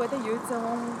每年会得有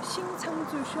种新春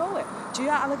展销会，就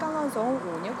像阿拉刚刚从华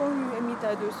日公园埃面搭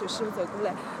一段陕西路走过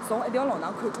来，从一条弄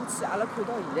堂看过去，阿拉看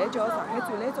到现在叫上海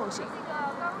展览中心。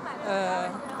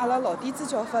阿拉老店子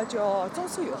叫法叫中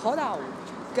苏友好大厦。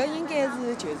搿应该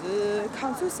是就是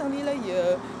抗战胜利了以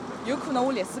后。有可能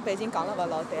我历史背景讲了勿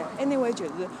老对 ，anyway 就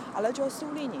是阿拉叫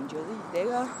苏联人，就是现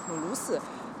在个俄罗斯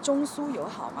中苏友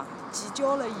好嘛，建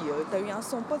交了以后，等于像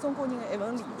送拨中国人的一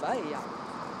份礼物一样。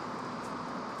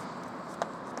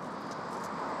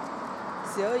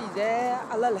然后现在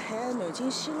阿拉辣海南京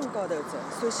西路高头走，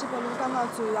陕西北路刚刚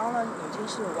转上了南京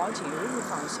西路，往静安寺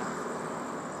方向。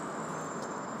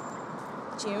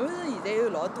静安寺现在有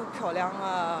老多漂亮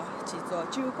的建筑，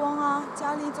九光啊、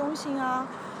嘉里中心啊，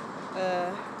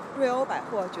瑞欧百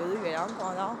货就是岳阳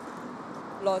广场，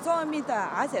老早埃面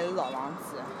搭也侪是老房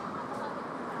子，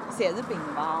侪是平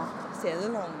房，侪是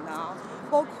弄堂，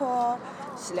包括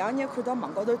前2日看到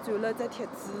网高头转了只帖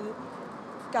子，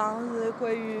讲是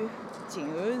关于静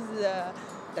安寺的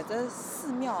搿只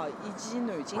寺庙以及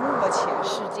南京路的前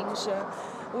世今生，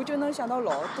我就能想到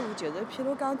老多，就是譬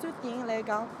如讲最典型来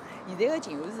讲，现在的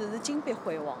静安寺是金碧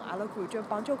辉煌，阿拉感觉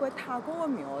帮交关泰国的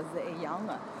庙是一样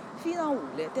的，非常华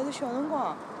丽，但是小辰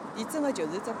光。伊真的就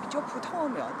是只比较普通的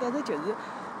庙，但是就是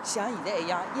像现在一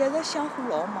样，一直香火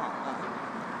老旺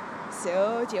的。然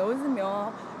后静安寺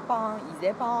庙现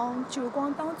在帮九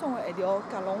广当中的一条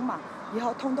隔龙嘛，伊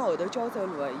好通到后头胶州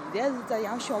路的，现在是只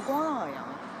像小广场一样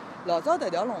的。老早迭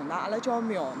条弄堂阿拉叫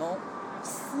庙弄，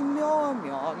寺庙的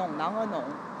庙，弄堂的弄，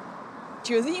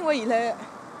就是因为伊辣。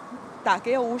大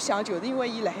概我想，就是因为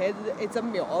伊辣海是一只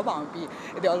庙的旁边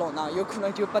一条弄堂，有可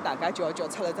能就拨大家叫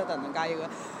出了只搿能介一个。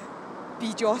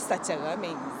比较实际的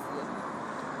名字。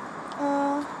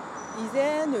现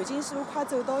在南京西路快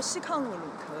走到西康路路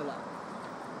口了。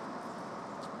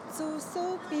左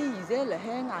手边现在辣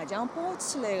海外墙包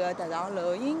起来的迭幢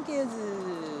楼，应该是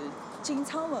锦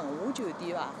昌文华酒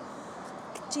店伐？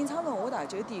锦昌文华大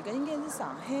酒店，搿应该是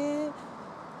上海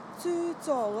最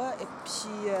早的一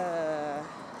批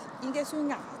应该算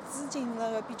外资进入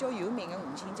的比较有名的5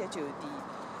星级酒店。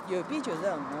右边就是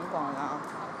恒隆广场。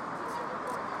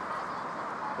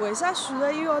为啥选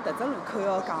择又要迭只路口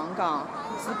要讲讲？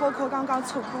是包括刚刚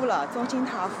错过了中心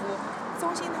塔夫。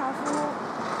中心塔夫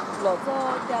老早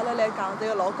对阿拉来讲是一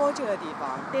个老高级的地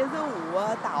方，但是我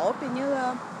的大学毕业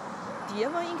的第一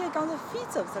份应该讲是非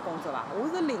正式工作吧。我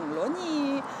是06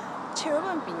年7月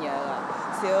份毕业的，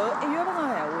随后1月份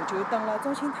的闲话就等了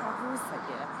中信泰富实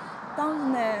习。当时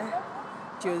呢，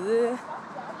就是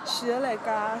选了一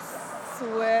家所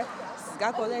谓自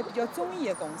家觉着还比较中意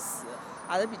的公司，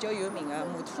也是比较有名的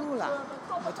摩托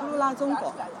罗拉中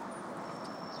国。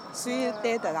所以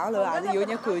对迭幢楼也是有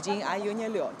眼感情，也有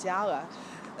眼了解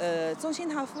的。中信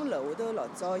泰富楼下头老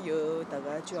早有迭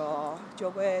个叫交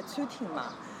关餐厅嘛。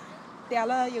对阿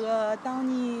拉一个当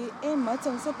年还没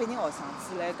正式毕业学生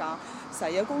子来讲，实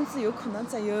习工资有可能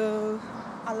只有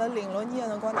阿拉06年的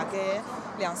辰光大概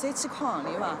2-3千块行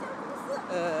钿伐。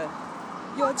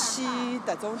要去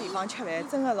迭种地方吃饭，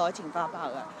真的老紧巴巴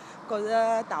的。觉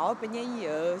着大学毕业以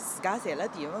后，自家赚了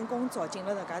第一份工作，进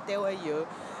了迭家单位以后，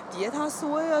第一趟所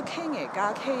谓的开眼界、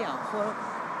开洋荤，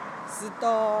是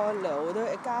到楼下头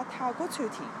一家泰国餐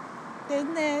厅。但是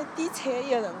呢，点菜一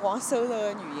个辰光收入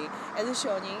的原因，还是小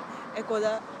人还觉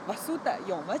着勿舍得，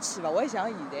用勿起，勿会像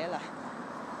现在了。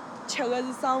吃的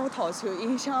是商务套餐，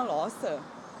印象老深。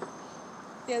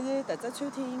但是迭只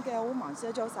餐厅应该我忘记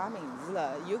了叫啥名字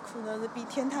了，有可能是比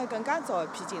天泰更加早一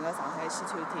批进了上海西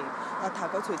餐厅、泰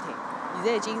国餐厅，现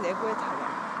在已经侪关脱了。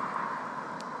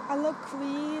阿拉可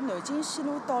以南京西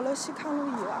路到了西康路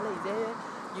以后，阿拉现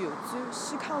在右转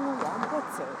西康路往北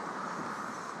走。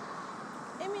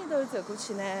埃面头走过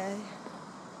去呢，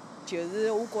就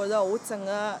是我觉着我整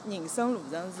个人生路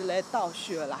程是来倒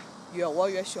叙的啦，越活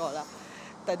越小了。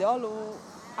迭条路，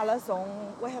阿拉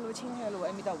从威海路、青海路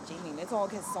埃面搭附近明来中学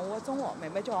开始，从我中学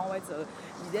慢慢叫往回走，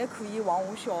现在可以往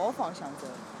我小学方向走，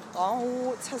往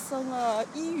我出生的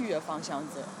医院的方向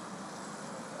走。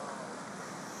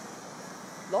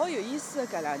老有意思的，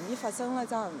搿2年发生了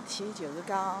桩事体，就是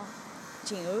讲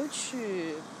静安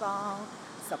区帮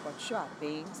石北区合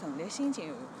并成立新静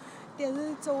安，但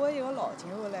是作为一个老静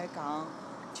安来讲，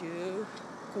就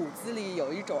骨子里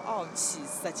有一种傲气，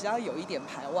实际上有一点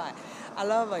排外。阿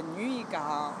拉勿愿意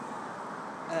讲，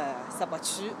石北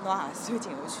区侬也算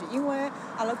静安区，因为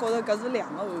阿拉觉着搿是2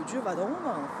个完全勿同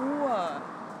文化的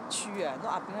区域，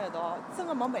侬合并辣一道，真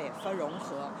个没办法融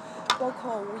合。包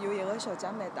括我有一个小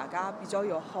姐妹，大家比较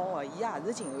要好的，伊也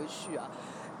是静安区的，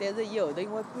但是伊后头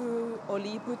因为屋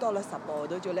里搬到了石北，后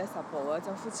头就来石北的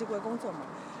政府机关工作嘛，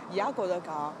伊也觉着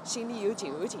讲心里有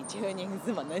静安情结的人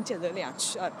是勿能接受2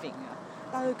区合并的。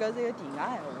当然搿是一个题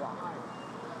外闲话。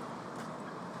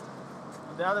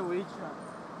对阿拉回去啊。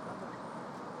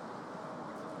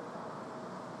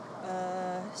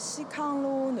西康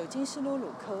路、南京西路路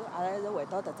口，阿拉还是回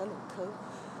到迭只路口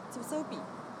左手边。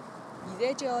现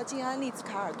在叫静安丽兹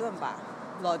卡尔顿吧。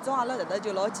老早阿拉搿搭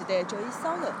就老简单，叫伊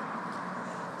商城。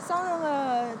商城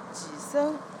的前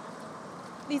身，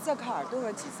丽兹卡尔顿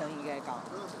的前身应该讲，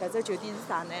搿只酒店是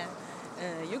啥呢？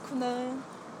有可能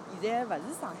现在勿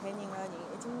是上海人的人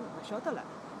已经勿晓得了。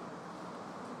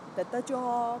搿搭叫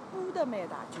波特曼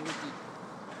大酒店。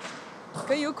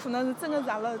搿有可能是真的是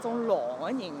阿拉搿种老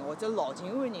的人或者老静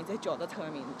安的人才叫得出个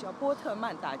名字，叫波特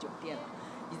曼大酒店。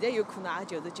现在有可能也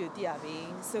就是酒店合并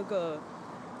收购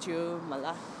就没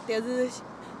了，但是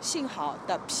幸好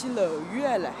迭片楼宇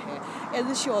还辣海，还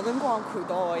是小辰光看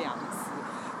到的样子。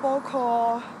包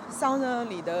括商城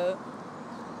里头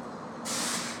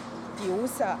地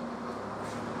下室，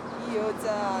伊有只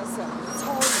城市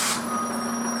超市。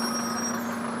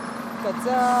搿只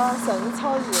城市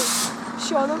超市，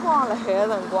小辰光辣海个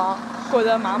辰光，觉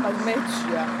着买物事蛮贵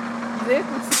个，现在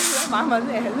过去觉着买物事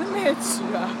还是蛮贵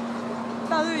个。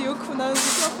当然有可能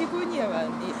是消费观念的问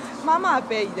题，妈妈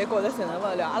辈现在觉着承受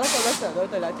勿了，阿拉觉着承受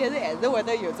得了，但是还是会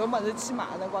得有种物事去买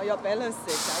个辰光要balance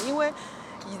一下，因为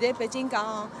现在毕竟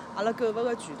讲阿拉购物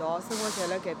个渠道、生活习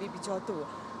惯改变比较多，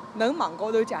能网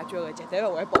高头解决个，绝对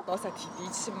勿会跑到实体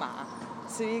店去买。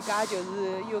所以搿就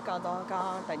是又讲到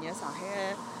讲迭日上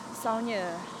海商业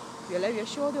越来越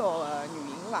萧条个原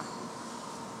因伐。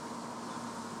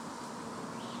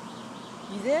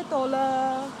现在到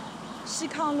了西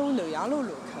康路南阳路路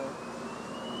口，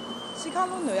西康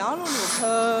路南阳路路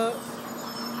口，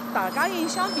大家印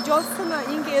象比较深的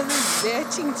应该是现在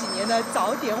近几年的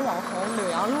早点网红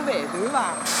南阳路饭团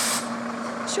吧。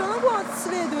小辰光吃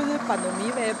饭团是白糯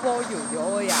米饭包油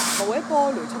条的呀，勿会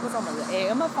包乱七八糟物事，咸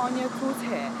个么放眼菠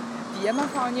菜，甜个么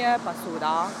放眼白砂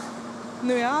糖。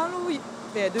南阳路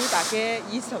饭团大概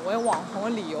伊成为网红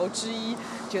的理由之一，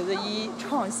就是伊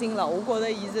创新了。我觉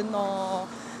着伊是拿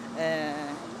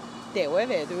台湾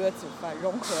饭团的做法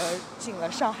融合进了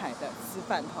上海的吃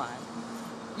饭团，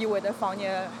伊会得放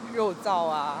眼肉燥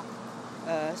啊，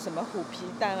什么虎皮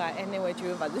蛋啊，anyway就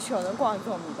勿是小辰光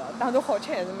种味道，当然好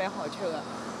吃还是蛮好吃的。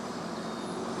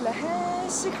辣海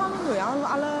西康路南阳路，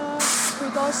阿拉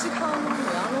看到西康路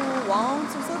南阳路往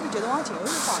左手边就是往静安路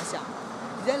方向。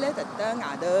现在辣搿搭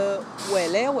外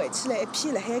头围起来一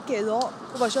片，辣海改造。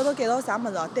我勿晓得改造啥物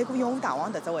事哦，对过永和大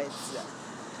王搿只位置。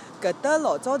搿搭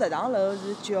老早迭幢楼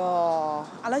是叫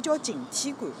阿拉叫静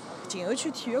体馆，静安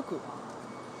区体育馆。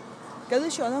搿是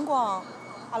小辰光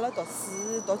阿拉读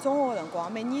书读中学个辰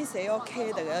光，每年侪要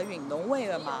开迭个运动会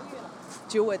个嘛，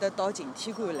就会得到静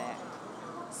体馆来，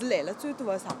是来了最多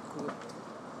个场馆。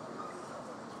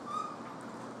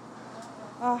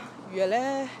啊，越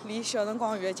来离小辰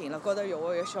光越近了，高头越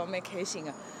活越小，蛮开心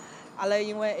个。阿拉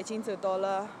因为已经走到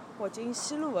了北京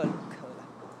西路个路口了，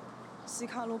西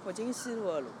康路北京西路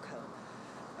个路口。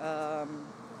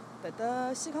搿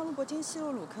搭西康路北京西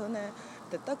路路口呢，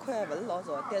搿搭块勿是老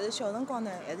早，但是小辰光呢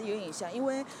还是有印象，因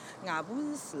为外婆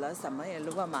是住辣石门一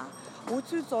路个嘛。我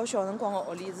最早小辰光个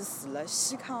屋里是住辣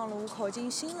西康路靠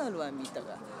近新城路埃面搭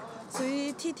个，所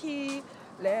以天天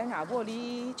来外婆屋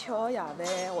里吃好夜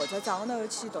饭或者早上头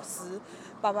去读书，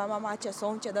爸爸妈妈接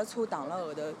送，脚踏车打辣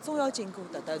后头，总要经过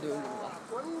搿搭段路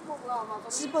个。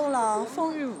基本浪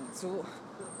风雨无阻，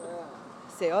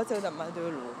侪要走搿么段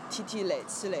路，天天来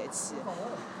去，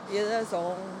一直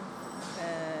从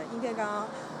应该讲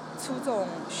初中、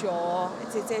小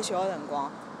学再小个辰光，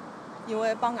因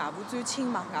为帮外婆最亲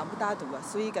嘛，外婆带大个，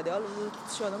所以搿条路是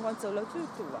小辰光走了最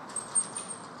多个。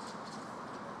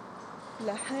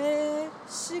辣海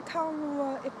西康路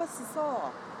个140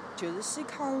号，就是西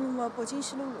康路个北京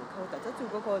西路路口搿只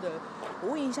转角高头，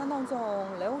我印象当中，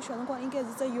辣我小辰光应该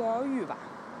是只幼儿园吧，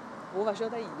我勿晓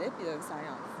得现在变成啥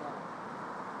样子了，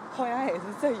好像还是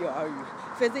只幼儿园，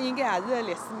反正应该也是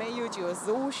历史蛮悠久，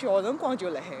是我小辰光就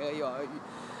辣海个幼儿园，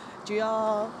就像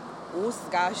我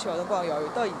自家小辰光幼儿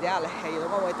园到现在也辣海，有辰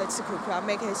光会得去看看，也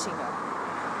蛮开心个。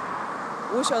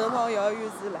我小辰光幼儿园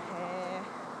是辣海。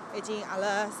已经阿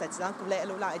拉实际上过来一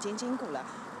路浪已经经过了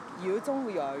延安中路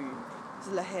幼儿园，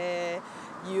是辣海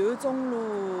延安中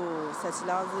路，实际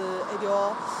上是一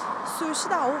条陕西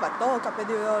大学勿到隔壁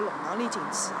头个弄堂里进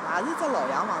去，也是只老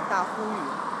洋房大花园，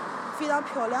非常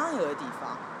漂亮一个地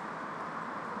方。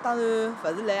当然勿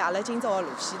是辣阿拉今朝个路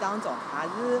线当中，也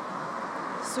是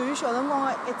属于小辰光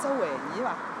个一只回忆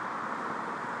伐。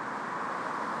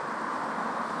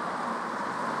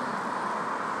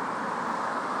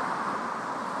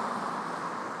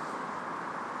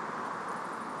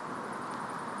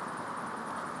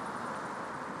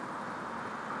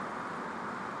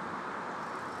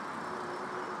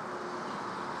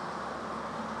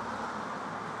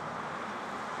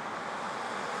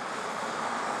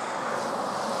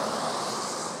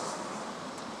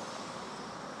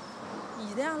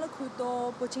现在阿拉看到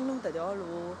北京路搿条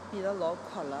路变得老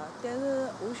阔了，但是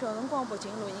我小辰光北京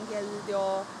路应该是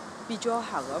条比较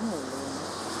黑个马路，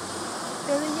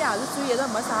但是伊也是算一直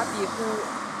没啥变化。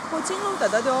北京路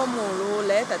搿搭条马路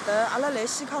来搿搭，阿拉来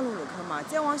西康路路口嘛，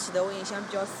再往前头我印象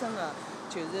比较深个，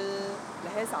就是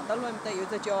辣海常德路埃面搭有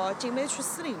只叫静美区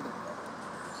司令路，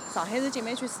上海市静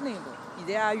美区司令路，现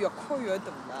在也越扩越大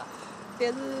了。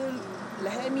但是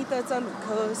辣海埃面搭只路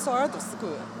口少儿图书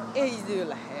馆还依然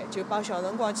辣海，就帮小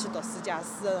辰光去读书借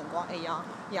书个辰光一样，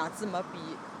样子没变。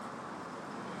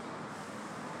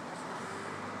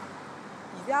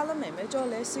现在阿拉慢慢叫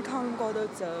来西康路高头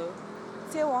走，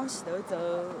再往前头走，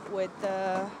会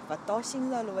得勿到新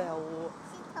石路闲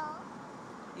话，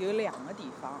有2个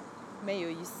地方蛮有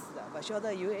意思个，勿晓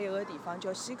得有一个地方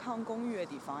叫西康公园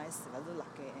个地方还是勿是辣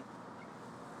盖。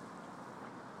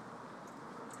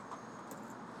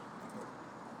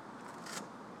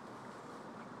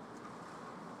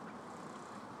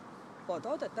跑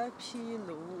到搿搭片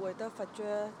路会得发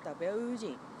觉特别安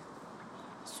静，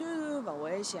虽然勿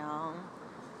会像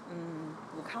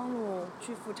武康路、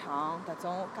巨富场搿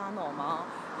种介闹忙、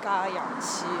介洋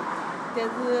气，但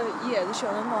是伊还是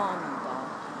小辰光个味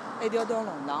道，一条条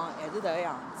弄堂还是搿个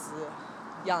样子，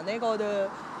阳台高头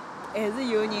还是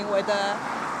有人会得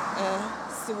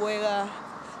所谓个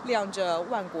亮着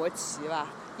万国旗伐，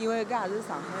因为搿也是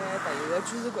上海特有个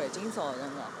居住环境造成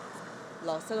个。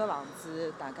老式个房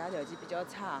子，大家条件比较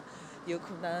差，有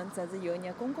可能只是有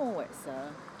眼公共卫生，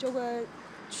交关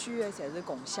区域侪是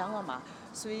共享个嘛，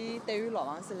所以对于老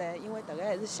房子来，因为迭个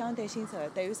还是相对新式，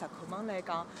对于石库门来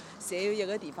讲，侪有一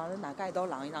个地方是大家一道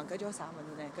浪一浪，搿叫啥物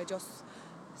事呢？搿叫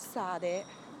沙台、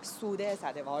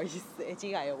啥台？勿好意思，一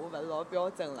句闲话勿是老标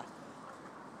准了。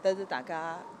但是大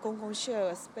家公共 share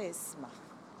个 space 嘛。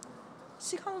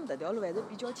西康路搿条路还是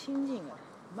比较清静个，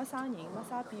没啥人，没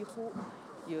啥变化。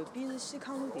右边是西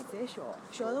康路第3小学，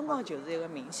小辰光就是一个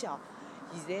名校，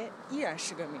现在依然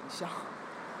是个名校。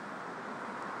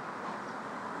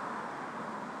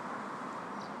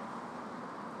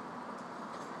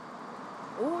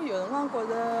我有辰光觉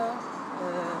着，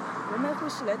我蛮欢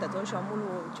喜来搿种小马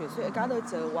路，就算一家头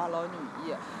走，我也老愿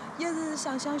意的。一是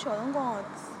想想小辰光的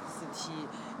事体，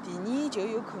第二就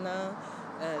有可能，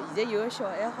现在有个小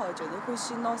爱好，就是欢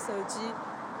喜拿手机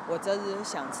或者是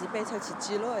相机背出去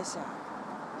记录一下，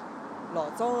老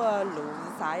早的路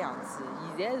是啥样子，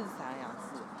现在是啥样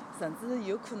子，甚至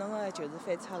有可能的就是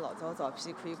翻出老早照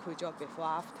片，可以看叫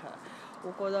before after。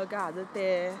我觉着搿也是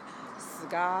对自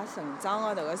家成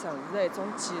长的迭个城市的一种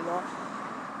记录。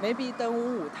maybe 等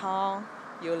我下趟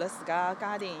有了自家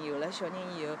家庭，有了小人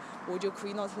以后，我就可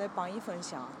以拿出来帮伊分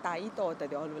享，带伊到迭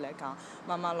条路来讲，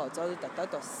妈妈老早是搿搭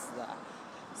读书的，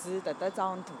是搿搭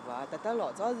长大的，搿搭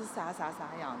老早是啥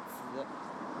样子。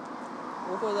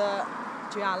我觉着，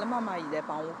就像阿拉妈妈现在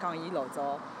帮我讲伊老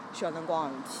早小辰光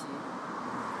的事体，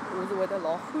我是会得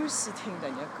老欢喜听迭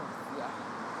眼故事的。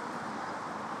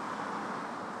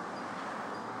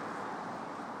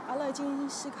阿拉已经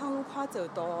西康路快走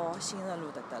到新城路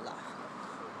搿搭了。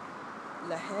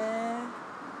辣海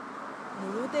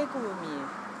马路对过面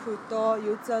看到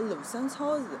有只芦笋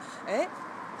超市，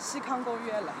西康公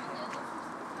园辣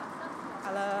海，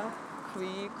阿拉可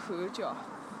以看一瞧。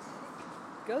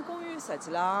搿个公园实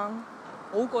际上，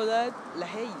我觉着辣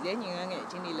海现在人的眼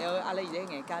睛里，然后阿拉现在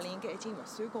眼界里应该已经勿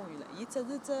算公园了，伊只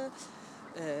是只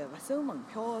勿收门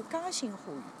票的嘉兴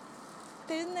花园。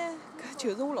但是呢，搿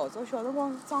就是我老早小辰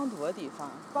光长大的地方，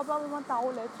爸爸妈妈带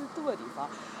我来最多的地方。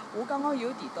我刚刚有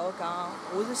提到讲，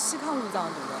我是西康路长大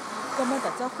的，葛末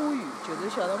搿只花园就是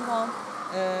小辰光，下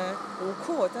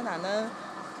课或者哪能，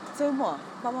周末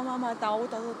爸爸妈妈带我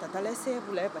到搿搭来散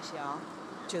步来白相，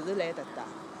就是来搿搭。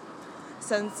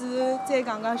甚至再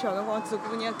讲讲小辰光做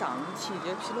过眼戆事体，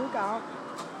就譬如讲，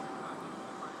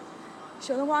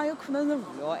小辰光有可能是无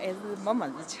聊，还是没物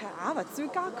事吃，也勿专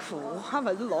家课，也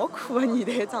勿是老苦个年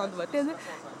代长大的。但是，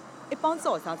一帮子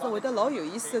学生子会得老有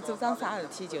意思的做桩啥事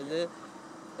体，就是。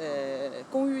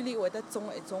公园里会得种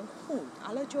一种花，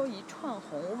阿拉叫伊串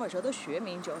红，我勿晓得学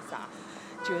名叫啥，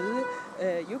就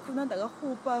是有可能迭个花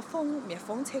被蜜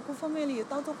蜂采过蜂蜜里，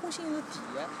当做花心是甜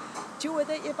的，就会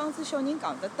得一帮子小人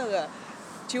戆得得个，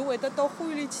就会得到花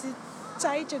园里去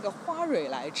摘这个花蕊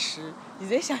来吃。现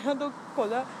在想想都觉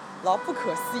着老不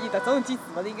可思议，迭种事体是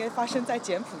勿是应该发生在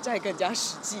柬埔寨更加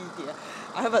实际一点，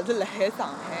而勿是辣海上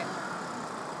海。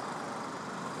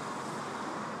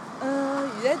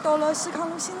现在到了西康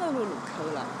路新城路路口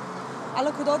了，阿拉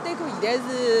看到对过现在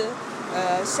是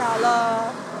写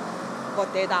了复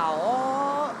旦大学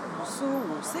华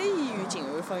山医院静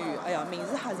安分院，哎呀，名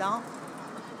字瞎长。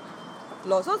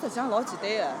老早实际上老简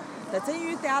单的，搿只医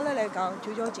院对阿拉来讲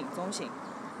就叫静中心。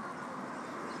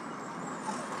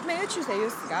每个区侪有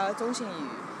自家的中心医院，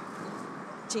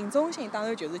静中心当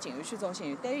然就是静安区中心医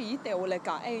院。对于伊对我来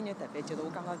讲，还有眼特别，就是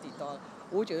我刚刚提到的，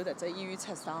我就是搿只医院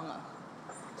出生的。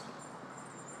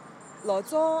老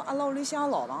早阿拉屋里向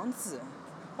老房子，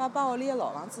爸爸屋里的老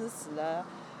房子住了，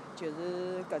就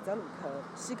是搿只路口，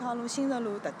西康路、新城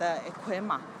路搿搭一块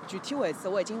嘛。具体位置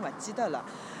我已经勿记得了。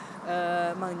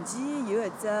门前有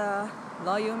一只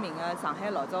老有名的上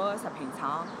海老早的食品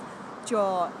厂，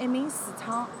叫一鸣市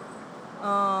场。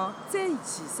再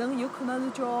前身有可能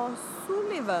是叫苏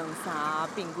力文啥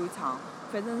饼干厂，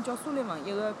反正是叫苏力文，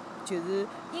一个就是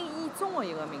音译中的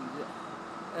一个名字。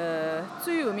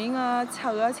最有名的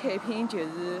出的产品就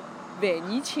是万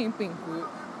年青饼干。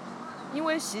因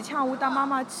为前腔我带妈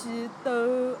妈去斗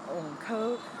虹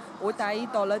口，我带伊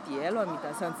到了第一路面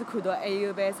搭，甚至看到还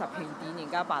有爿食品店，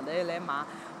人家排队来买，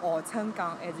号称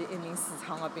讲还是一鸣市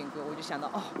场的饼干，我就想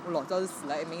到我老早是住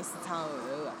了一鸣市场后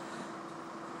头的。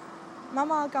妈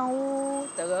妈讲我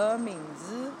迭个名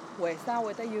字为啥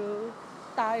会得有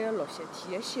带一个六线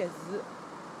体的写字？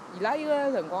伊拉有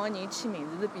个辰光的人起名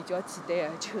字是比较简单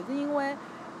的，就是因为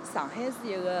上海是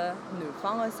一个南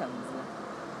方的城市，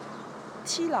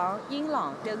天冷阴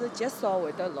冷，但是极少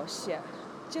会得落雪，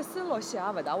即使落雪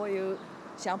也勿大会有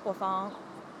像北方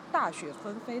大雪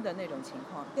纷飞的那种情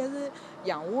况。但是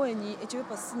养下一年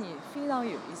1984年非常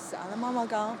有意思，阿拉妈妈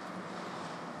讲，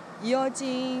伊要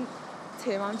进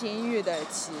采访进医院的一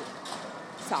天，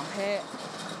上海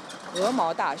鹅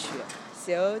毛大雪，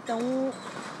随后等我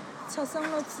出生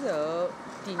了之后，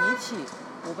第二天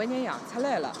下半日阳出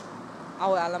来了，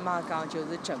阿拉妈讲就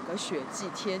是整个雪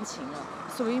霁天晴了，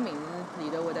所以名字里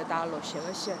头会得带落雪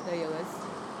的雪的一个字。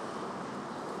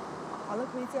阿拉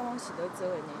可以再往前头走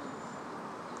一眼。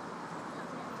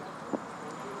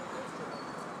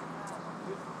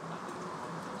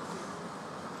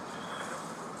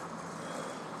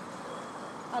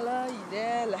阿拉现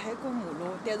在辣海过马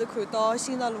路，但是看到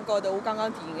新城路高头，我刚刚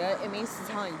提的一鸣市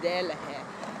场现在还辣海。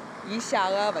伊写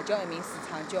的勿叫一鸣市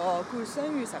场，叫冠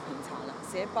生园食品厂了，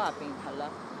侪被合并脱了。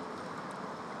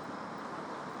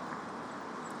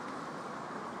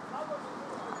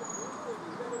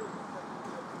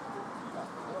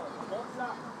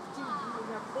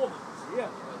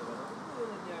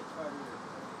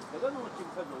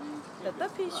搿搭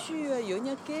片区域有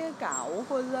眼尴尬，我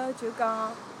觉着就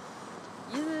讲，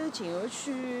伊是静安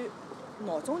区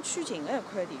闹中取静的一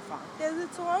块地方，但是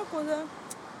总而觉着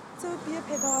周边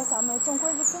配套啥物事总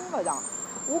归是跟勿上。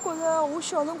我觉着我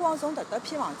小辰光从搿搭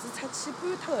片房子出去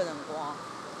搬脱个辰光，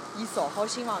伊造好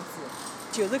新房子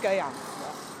就是搿样子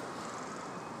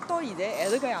的，到现在还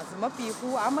是搿样子，没变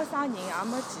化，也没啥人，也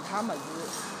没其他物事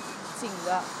进入，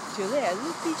就是还是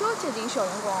比较接近小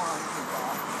辰光个味道。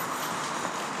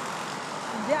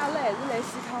现在阿拉还是辣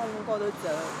西康路高头走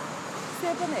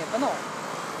，3北南北弄。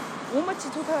我没记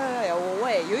错脱个闲话，我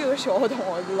还有一个小学同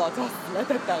学是老早住辣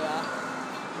搿搭个。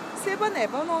3北南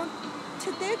北弄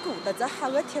铁蛋糕，迭只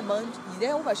黑个铁门，现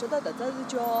在我勿晓得迭只是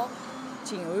叫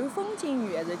静安风景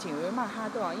园还是静安曼哈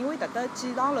顿，因为搿搭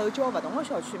几幢楼叫勿同个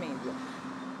小区名字。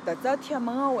迭只铁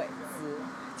门个位置，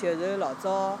就是老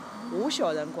早我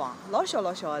小辰光，老小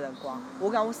个辰光，我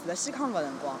讲我住辣西康路个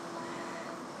辰光，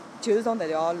就是从迭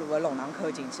条路个龙塘口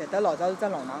进去。迭老早是只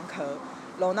龙塘口，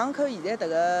龙塘口现在迭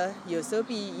个右手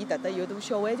边，伊迭搭有堵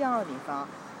小围墙个地方，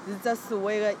是只所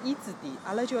谓个胭脂店，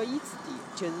阿拉叫胭脂店，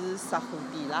就是杂货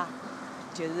店啦，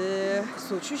就是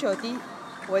社区小店，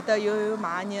会得有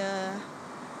卖眼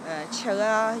吃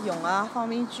个、用个，方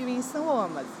便居民生活个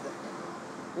物事。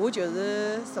我就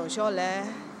是从小辣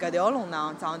搿条弄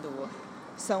堂长大，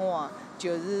生活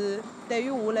就是对于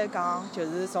我来讲，就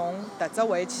是从迭只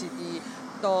回起点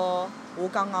到我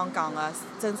刚刚讲个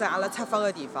真正阿拉出发个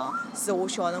地方，是我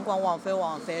小辰光往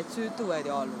返最多个一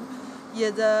条路，一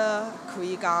直可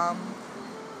以讲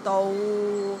到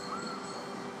我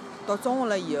到中学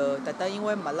了以后，迭搭因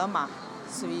为没了嘛，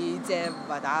所以再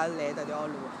勿大来迭条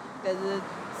路，但是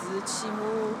起码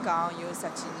讲有10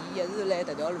几年，一直辣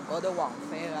迭条路高头往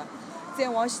返个。再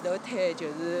往前头推，就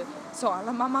是从阿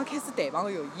拉妈妈开始谈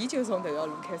朋友，伊就从迭条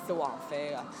路开始往返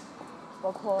个。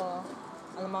包括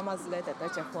阿拉妈妈是辣迭搭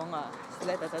结婚个，是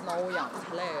辣迭搭拿我养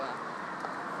出来个。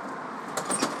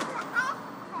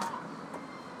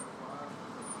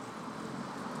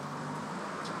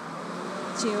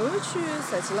静安区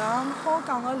实际上好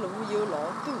讲个路有老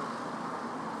多，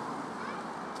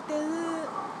但是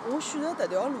我选择迭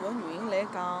条路的原因来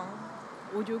讲，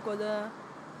我就觉得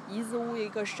伊是我一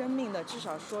个生命的，至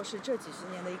少说是这几十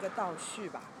年的一个倒叙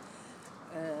吧。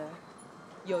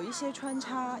有一些穿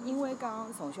插，因为讲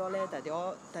从小辣迭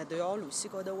条路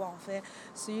线高头往返，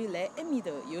所以辣埃面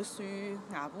头有属于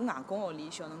外婆外公屋里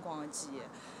小辰光的记忆。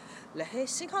辣海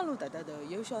西康路迭搭头，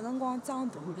有小辰光长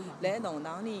大，辣弄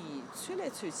堂里穿来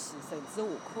穿去，甚至下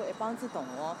课一帮子同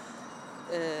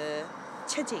学，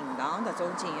吃琴堂迭种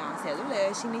景象，侪是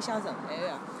辣心里向存在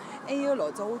个。还有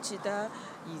老早我记得，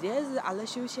现在是阿拉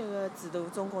休息个制度，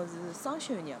中国是双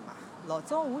休日嘛。老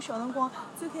早我小辰光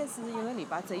最开始一个礼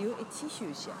拜只有1天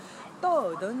休息，到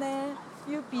后头呢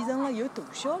又变成了有大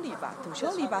小礼拜。大小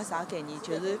礼拜啥概念？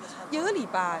就是一个礼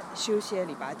拜休息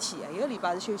礼拜天，一个礼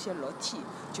拜是休息6天，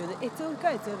就是一周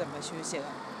隔一周搿么休息个。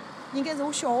应该是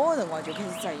我小学个辰光就开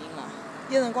始执行了。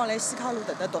伊个辰光辣西卡路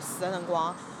迭搭读书个辰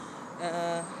光，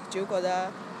就觉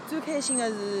着最开心个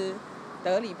是迭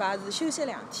个礼拜是休息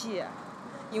2天个。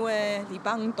因为礼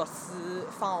拜5读书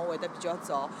放学会得比较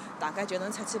早，大家就能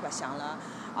出去白相了。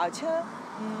而且，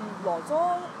老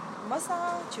早没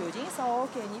啥就近上学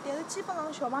概念，但是基本上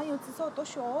小朋友至少读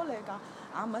小学来讲，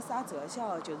也没啥择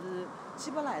校，就是基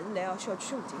本上还是来小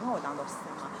区附近个学堂读书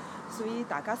嘛。所以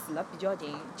大家住了比较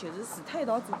近，就是除脱一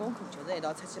道做功课，就是一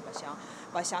道出去白相。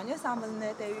白相眼啥物事呢？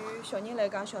对于小人来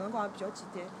讲，小辰光也比较简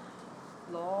单，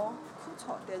老枯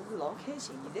燥，但是老开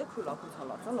心。现在看老枯燥，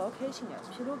老早老开心个。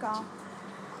譬如讲。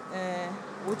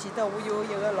我记得我有一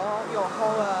个老要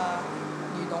好的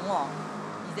女同学，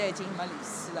现在已经没联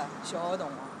系了，小学同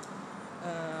学。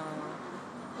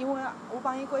因为我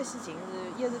帮伊关系近是，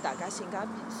一是大家性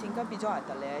格比较合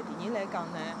得来，第二来讲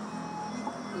呢，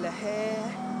辣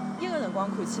海伊个辰光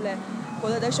看起来，觉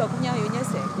着迭小姑娘有眼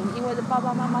残酷，因为是爸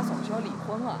爸妈妈从小离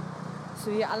婚个，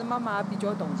所以阿拉妈妈也比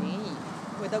较同情伊，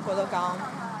会得觉着讲。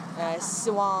希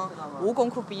望我功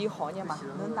课比伊好眼嘛，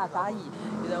能带伊。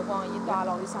有辰光伊到阿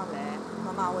拉屋里向来，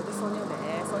妈妈会得烧眼饭、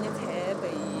烧眼菜拨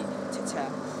伊吃。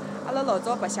阿拉老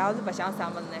早白相是白相啥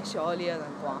物事呢？小学里个辰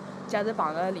光，假如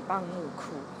碰着礼拜5下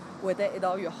课，会得一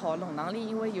道约好。弄堂里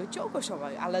因为有交关小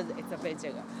朋友，阿拉是一只班级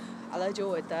个，阿拉就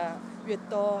会得约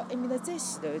到埃面搭再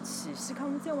前头去，西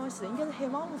康路再往前头，应该是海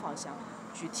防路方向，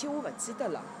具体我勿记得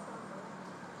了。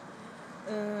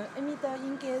埃面搭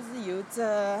应该是有只。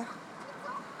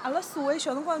阿拉所谓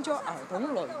小辰光叫儿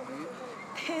童乐园，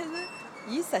但是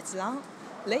伊实际上，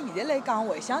辣现在来讲，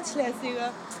回想起来是一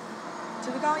个，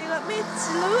就是讲一个蛮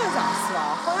简陋个场所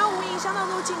哦。好像我印象当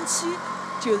中进去，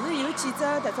就是有几只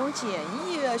迭种简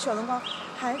易个小辰光，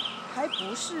还还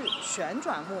不是旋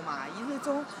转木马，伊是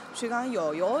种像讲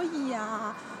摇摇椅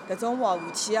啊，搿种滑滑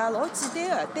梯啊，老简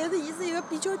单的，但是伊是一个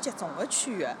比较集中的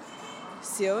区域。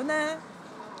然后呢，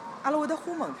阿拉会得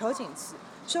花门票进去。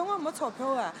小辰光没钞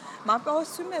票个，买包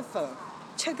酸梅粉、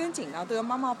吃根劲糖都要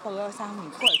妈妈拨个啥5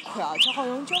块1块，而且好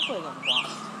用交关辰光。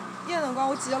伊个辰光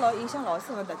我记得印象老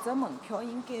深个，搿只门票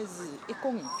应该是1角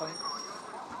5分。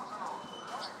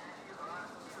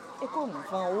1角5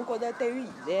分，我觉着对于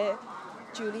现在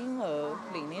90后、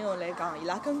00后来讲，伊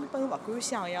拉根本勿敢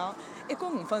想象1角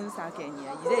5分是啥概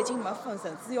念。现在已经没分，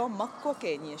甚至要没角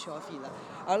概念消费了。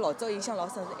而老早印象老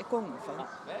深是1角5分。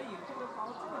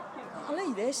阿拉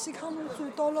现在西康路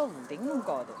转到了武定路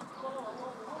高头。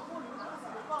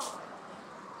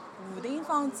武定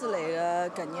坊之类的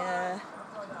搿眼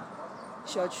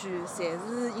小区，侪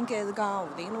是应该是讲武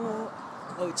定路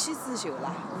后起之秀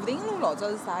啦。武定路老早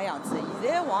是啥样子？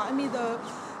现在往埃面头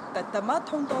特么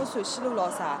通到陕西路咾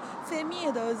啥，反面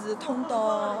一头是通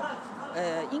到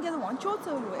应该是往胶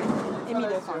州路埃面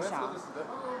头方向。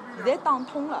现在打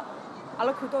通了，阿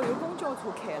拉看到有公交车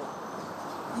开了。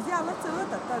现在阿拉走的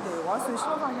搿搭段往陕西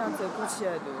路方向走过去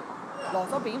的段，老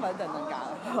早并勿是搿能介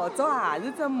的，老早也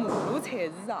是只马路菜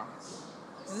市场，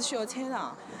是小菜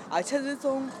场，而且是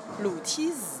种露天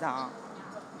市场，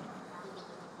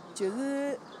就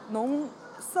是侬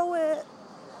稍微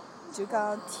就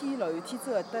讲天落雨天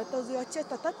走搿搭都是要脚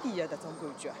踏点的搿种感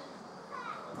觉。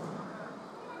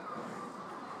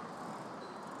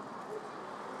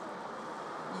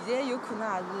现在有可能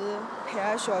也是配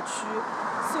合小区，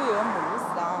所有的马路市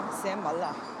场侪没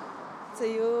了，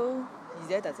只有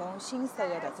现在搿种新设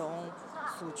的搿种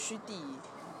社区店，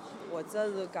或者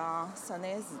是讲室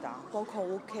内市场，包括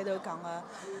我开头讲的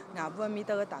外婆埃面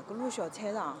搭个大沽路小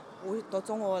菜场。我读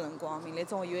中学的辰光，明理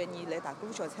中学有一年来大沽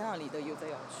路小菜场里头有只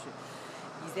校区，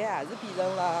现在也是变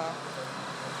成了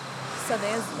室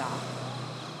内市场。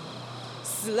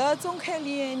住了中开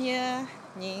里的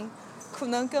人，可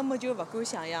能根本就勿敢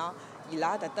想象伊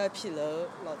拉搿搭一片楼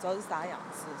老早是啥样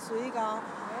子。所以讲，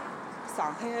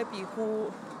上海的变化，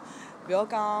勿要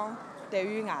讲对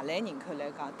于外来人口来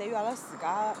讲，对于阿拉自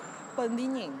家本地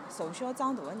人从小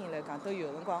长大的人来讲，都有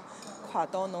辰光快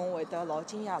到侬会得老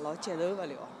惊讶、老接受勿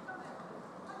了。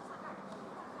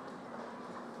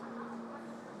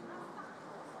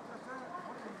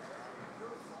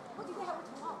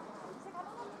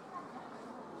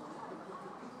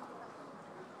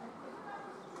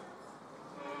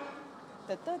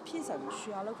搿搭片城区，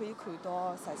阿拉可以看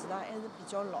到，实际上还是比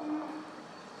较老。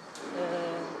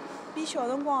比小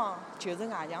辰光就是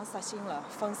外墙刷新了、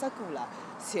粉饰过了，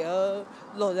然后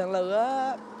6层楼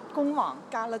的公房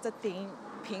加了只顶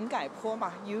平改坡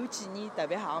嘛。有几年特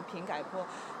别行平改坡，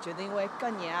就是因为隔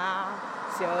热啊，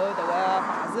然后迭个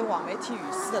排除黄霉体雨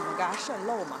水搿能介渗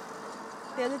漏嘛。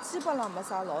但是基本上没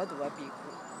啥老大的变化。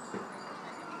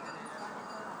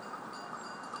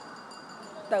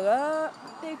迭个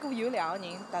对过有2个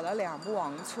人踏了2部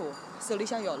黄车，手里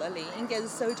向摇了铃，应该是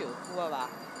收旧货的伐？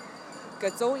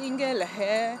搿种应该辣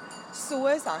海所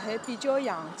谓上海比较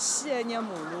洋气的眼马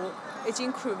路已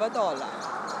经看勿到了。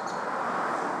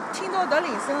听到迭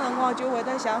铃声的辰光，就会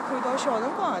得像看到小辰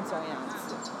光搿种样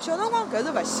子。小辰光搿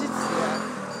是勿稀奇的，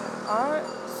而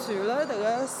随了迭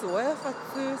个社会发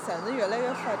展，城市越来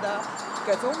越发达，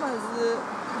搿种物事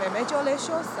慢慢叫来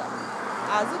消失。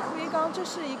也是可以讲，这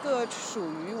是一个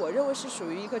我认为是属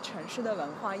于一个城市的文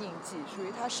化印记，属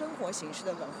于它生活形式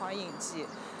的文化印记。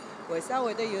为啥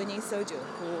会得有人收旧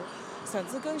货？甚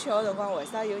至更小的辰光，为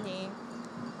啥有人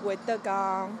会得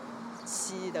讲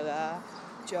去迭个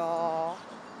叫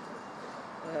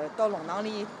到弄堂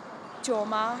里叫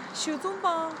卖修中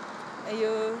帮，还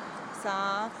有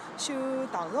啥修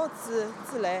糖槽子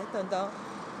之类等等，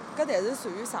搿侪是属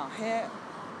于上海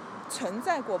存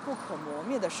在过不可磨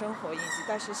灭的生活印记，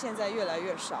但是现在越来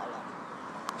越少了，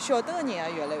晓得的人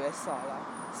也越来越少了。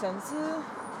甚至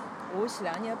我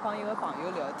前2日帮一个朋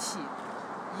友聊天，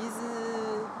伊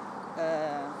是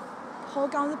好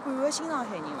讲是半个新上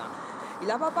海人伐。伊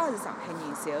拉爸爸是上海人，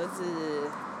然后是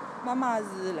妈妈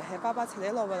是辣海爸爸出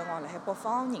来老婆辰光辣海北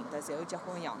方认得，然后结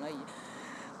婚养了伊。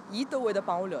伊都会得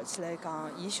帮我聊起来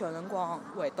讲，伊小辰光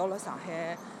回到了上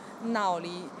海㑚屋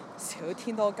里，然后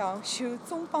听到讲修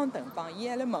中帮等帮，伊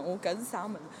还来问我搿是啥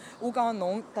物事。我讲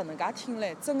侬迭能介听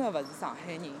来真个勿是上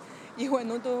海人，因为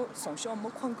侬都从小没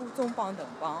困过中帮等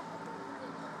帮。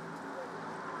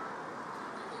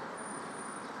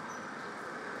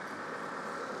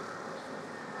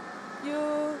又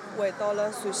回到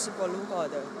了陕西北路高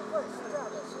头。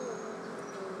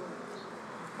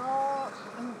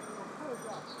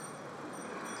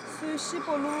陕西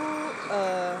北路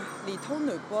连通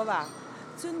南北伐？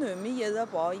最南面一直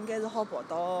跑，应该是好跑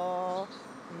到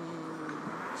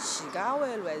徐家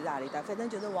汇路还是哪里的，反正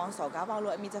就是往邵家浜路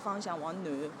埃面只方向往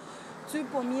南。最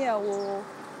北面的话，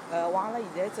往阿拉现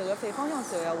在走的反方向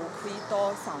走的话，可以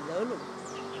到常熟路。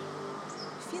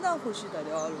非常欢喜迭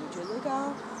条路，就是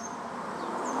讲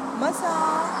没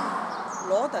啥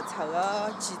老突出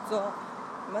的建筑，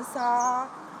没啥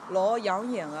老养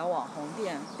眼的网红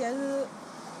店，但是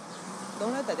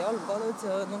侬辣迭条路高头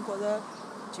走，侬觉着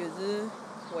就是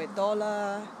回到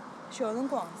了小辰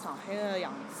光上海的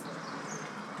样子。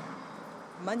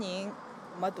没人，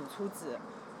没大车子，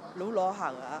路老黑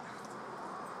的。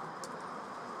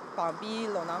旁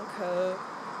边路上口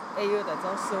还有迭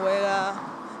种所谓的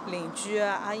邻居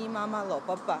的阿姨妈妈、老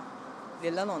伯伯立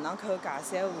辣弄堂口尬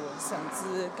三胡，甚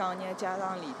至讲眼家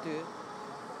长里短。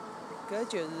搿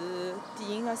就是典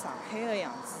型的上海的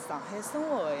样子，上海生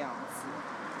活的样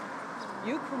子。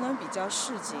有可能比较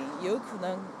市井，有可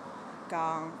能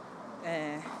讲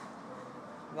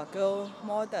勿够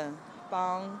modern，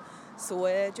帮所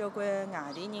谓交关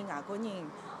外地人、外国人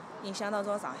印象当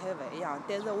中上海勿一样。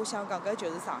但是我想讲，搿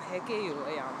就是上海该有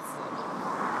的样子。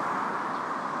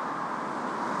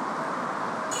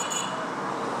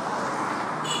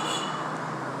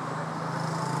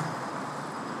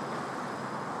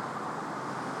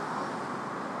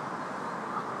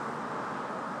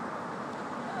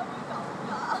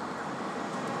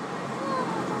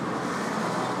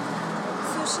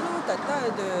搿搭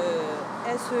一段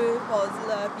还算保持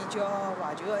了比较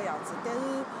怀旧的样子，但是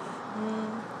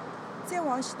再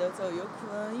往前头走，有可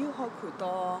能又好看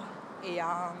到一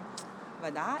样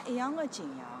勿大一样的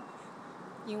景象。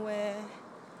因为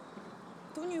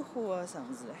多元化的城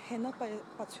市，海纳百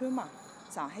川嘛，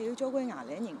上海有交关外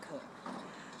来人口，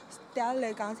对阿拉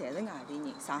来讲侪是外地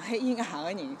人。上海以外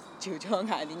的人就叫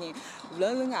外地人，无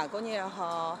论是外国人也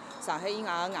好，上海以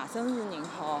外的外省市人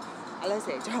好，阿拉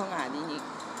侪叫外地人。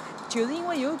就是因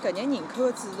为有搿眼人口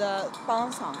的注入，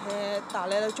帮上海带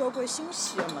来了交关新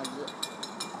鲜的物事。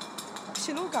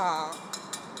譬如讲，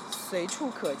随处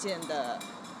可见的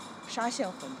沙县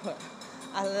馄饨，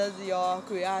阿拉是要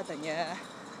感谢迭眼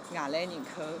外来人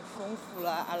口，丰富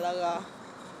了阿拉个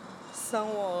生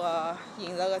活的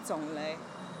饮食的种类。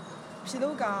譬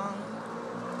如讲，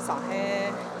上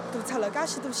海多出了介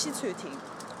许多西餐厅，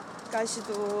介许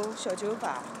多小酒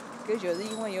吧。搿就是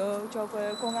因为有交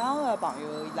关国外的朋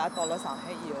友，伊拉到了上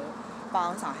海以后，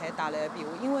帮上海带来变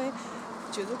化。因为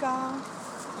就是讲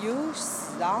有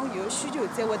市场、有需求，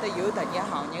才会得有迭眼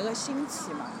行业的兴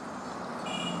起嘛。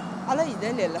阿拉现在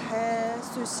立辣海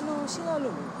陕西路新乐路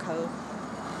路口，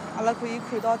阿拉可以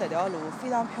看到迭条路非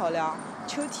常漂亮。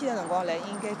秋天的辰光来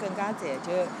应该更加残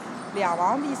旧，两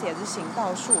旁边侪是行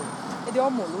道树，一条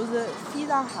马路是非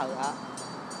常黑的，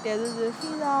但是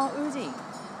非常安静。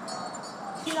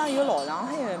非常有老上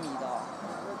海的味道。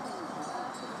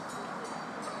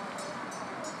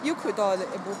又看到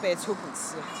一部板车过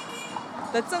去，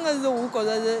搿真的是我觉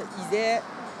着是现在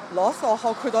老少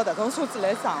好看到迭种车子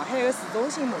来上海的市中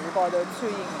心马路高头穿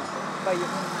行的，没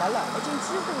了，已经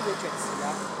几乎是绝迹了。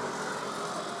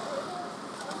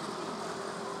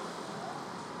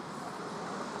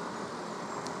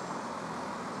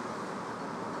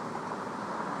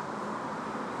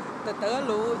搿搭个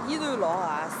路依然老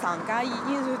矮，上街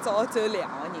依然只走2个人，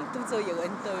多走1个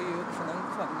人都有可能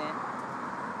困难。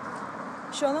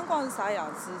小辰光是啥样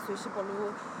子？陕西北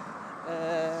路，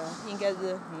应该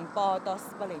是5包到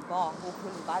480包，我看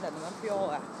路牌头那么标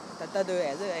的，搿搭段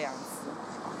还是搿样子。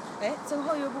正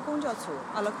好有部公交车，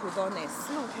阿拉看到南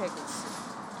水路开过去。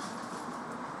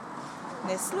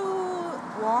南水路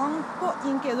往北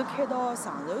应该是开到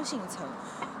常熟新村。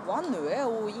往南的闲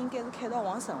话，应该是开到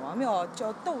往城隍庙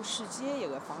叫窦氏街一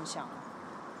个方向。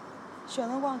小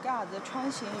辰光搿也是穿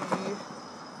行于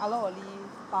阿拉屋里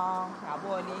帮外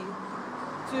婆屋里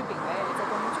最频繁的一只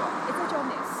公交，一只叫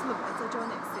南水路，一只叫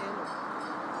南山路。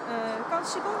讲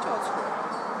起公交车，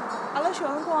阿拉小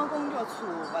辰光公交车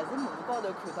勿是马路高头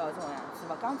看到搿种样子，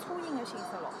勿讲车型的形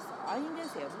式老少，也应该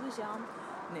全部是像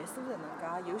南水搿能介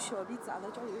有小辫子，阿拉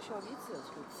叫有小辫子的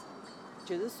车子，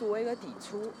就是所谓的电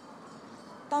车。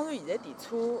当然，现在电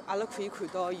车阿拉可以看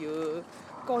到有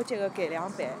高级的改良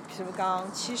版，譬如讲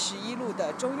71路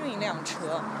的中运量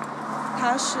车，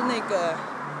它是那个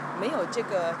没有这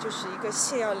个就是一个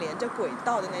线要连着轨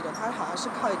道的那种，它好像是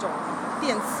靠一种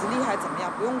电磁力还是怎么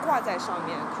样，不用挂在上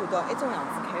面，看到一种样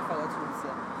子开发的车子。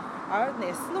而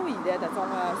南水路现在迭种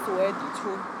的所谓电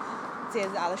车，才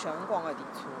是阿拉小辰光的电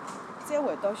车。再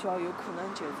回到小，有可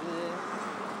能就是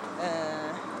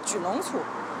巨龙车。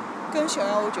更小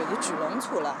闲话就是巨龙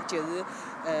车了，就是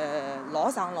老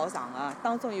长的，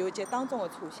当中有一节当中的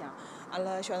车厢。阿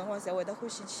拉小辰光侪会得欢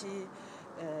喜去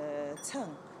村，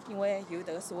因为有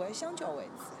迭个所谓乡郊位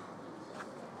置。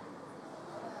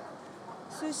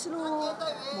陕西路、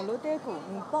马路对过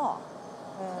五宝，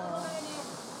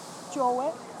教会，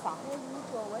上海市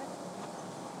教会。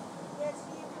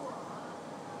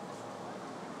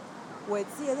位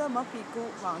置一直没变过，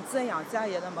房子的样子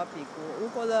也一直没变过。我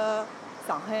觉着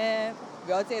上海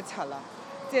勿要再拆了，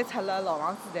再拆了老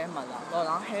房子侪没了，老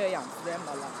上海的样子侪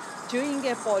没了，就应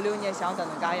该保留眼像迭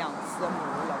能介样子的马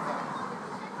路辣盖。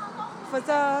否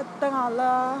则等阿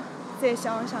拉再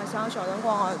想小辰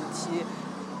光的事体，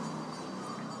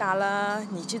带了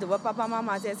年纪大的爸爸妈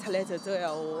妈再出来走闲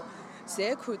话，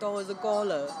侪看到的是高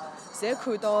楼，侪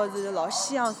看到的是老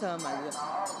西洋式的物事。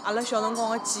阿拉小辰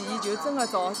光的记忆就真的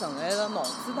只好存在了脑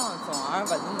子当中，而勿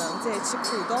是能再去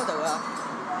看到迭个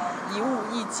一物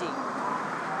一景，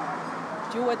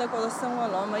就会得觉着生活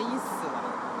老没意思了。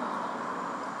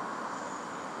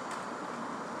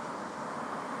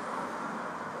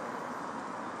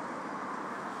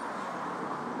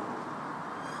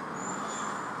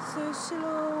陕西路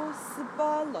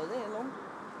461弄，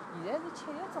现在是71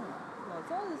中了，老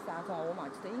早是啥中我忘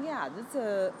记了，应该也是走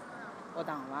学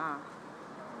堂伐？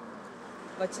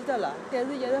勿记得了，但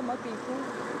是一直没变过。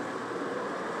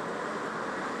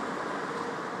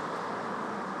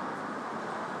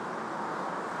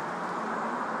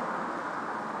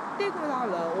单管上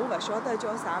楼我勿晓得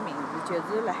叫啥名字，就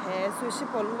是辣海陕西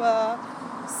北路的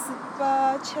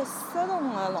470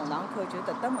栋的弄堂口，就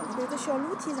特得门口有只小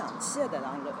楼梯上去的迭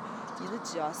幢楼，伊是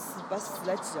几号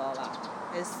？440几号伐？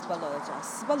还是460几号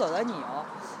？462号。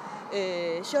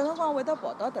小辰光会得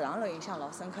跑到迭幢楼，印象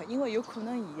老深刻，因为有可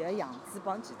能伊的样子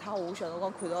帮其他我小辰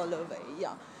光看到的楼勿一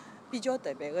样。比较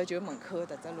特别的就是门口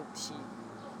的迭只楼梯，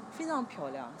非常漂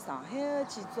亮。上海的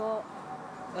建筑，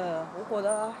我觉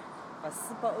着勿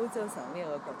输拨欧洲任何一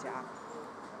个国家。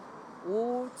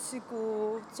我去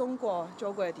过中国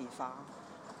交关地方，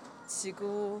去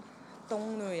过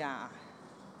东南亚，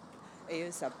还有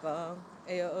日本，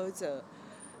还有欧洲，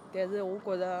但是我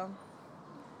觉着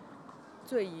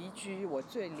最宜居、我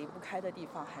最离不开的地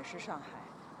方还是上海。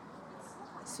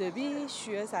随便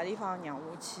选啥地方让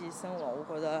我去生活，我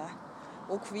觉着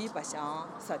我可以白相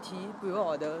10天、半个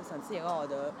号头，甚至1个号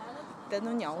头。但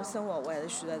侬让我生活，我还是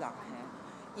选择上海，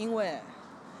因为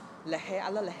阿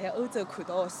拉辣海欧洲看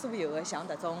到的所有的像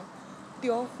迭种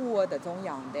雕花的迭种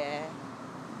阳台、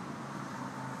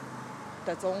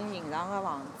迭种形状的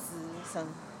房子，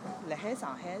辣海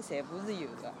上海全部是有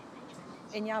的，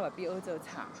一点也勿比欧洲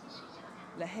差。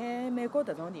辣海美国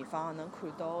迭种地方能看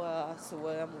到的所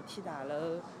谓的摩天大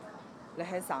楼，辣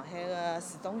海上海的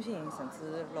市中心甚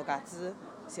至陆家嘴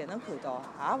侪能看到，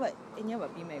一眼勿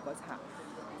比美国差。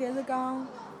但是讲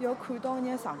要看到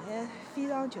眼上海非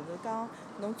常就是讲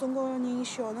侬中国人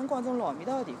小辰光种老味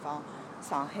道的地方，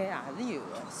上海也是有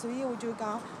的。所以我就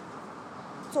讲，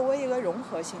作为一个融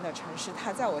合型的城市，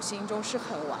它在我心中是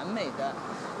很完美的。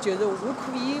就是我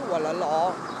可以活了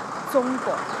老中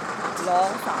国、老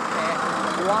上海，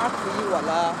我也可以活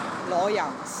了老洋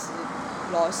气、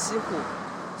老西化。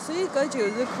所以搿就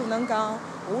是可能讲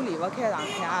我离勿开上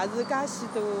海，也是介许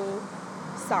多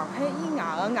上海以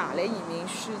外的外来移民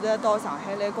选择到上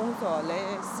海来工作、来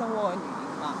生活的原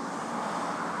因嘛。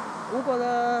我觉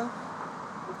着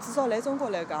至少来中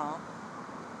国来讲，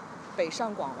北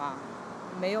上广吧，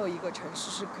没有一个城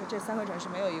市这3个城市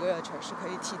没有一个城市可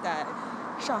以替代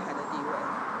上海的地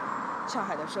位，上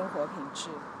海的生活品质。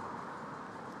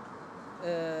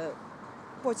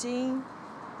北京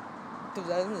大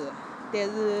城市，但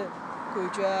是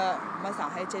感觉没上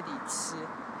海接地气。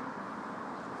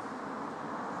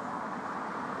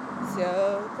然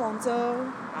后广州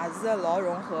也是个老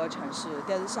融合的城市，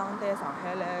但是相对上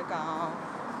海来讲，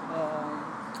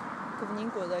个人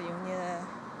觉着有眼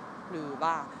乱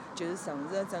吧。就是城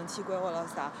市的整体规划了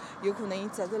啥，有可能伊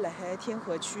只是辣海天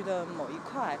河区的某一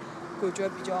块感觉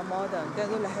比较 modern， 但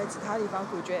是辣海其他地方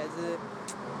感觉还是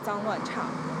脏乱差。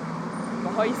勿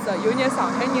好意思，有眼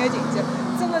上海人的情节，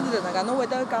真的是搿能介。侬会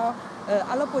得讲，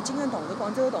阿拉北京的同事、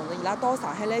广州的同事，伊拉到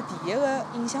上海来第一个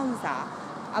印象是啥？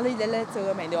阿拉现在来走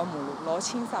的每条马路老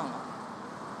清爽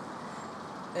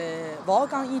的，勿好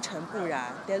讲一尘不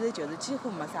染，但是就是几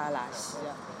乎没啥垃圾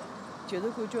的，就是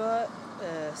感觉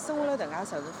生活辣迭能介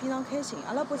城市非常开心。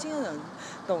阿拉北京的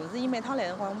同事，伊每趟来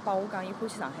辰光帮我讲，伊欢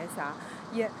喜上海啥？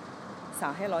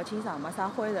上海老清爽，没啥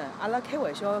灰尘。阿拉开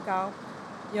玩笑讲，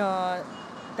要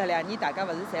迭2年大家勿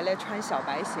是侪来穿小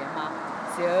白鞋嘛？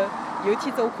然后有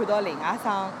天子我看到另外一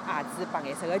双鞋子白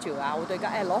颜色的球鞋，我对伊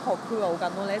讲，老好看的。我讲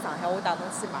侬来上海，我带侬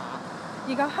去买。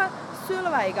伊讲哈，算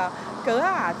了吧。伊讲搿个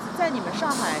鞋子在你们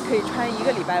上海可以穿1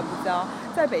个礼拜不脏，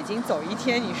在北京走1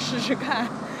天你试试看。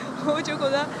我就觉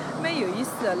得蛮有意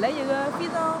思的。在一个非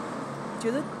常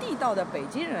就是地道的北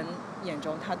京人眼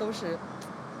中，他都是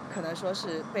可能说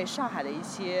是被上海的一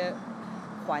些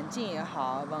环境也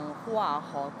好、文化也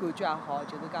好、感觉也好，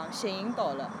就是讲吸引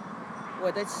到了，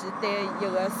会得去对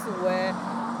一个所谓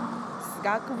自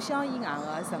家故乡以外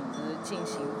的城市进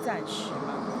行赞许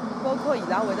嘛。包括伊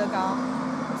拉会得讲，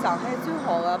上海最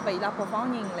好的，对伊拉北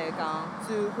方人来讲，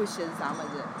最欢喜的是啥物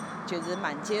事？就是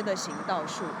满街的行道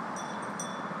树。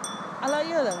阿拉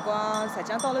伊个辰光，实际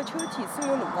上到了秋天，所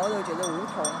有路高头就是梧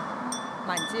桐，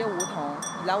满街梧桐，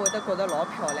伊拉会得觉得老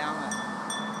漂亮的。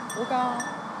我讲，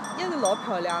一是老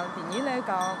漂亮，第二来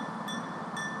讲，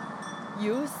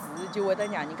有树就会得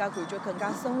让人家感觉更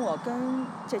加生活，更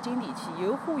接近地气。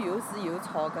有花有树有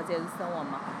草，搿才是生活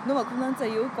嘛。侬勿可能只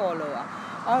有高楼啊。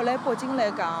而来北京来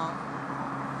讲，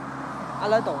阿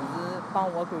拉同事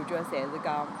帮我感觉侪是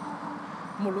讲，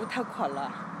马路太宽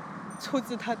了，车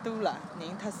子太多了，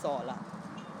人太少了，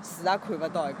树也看勿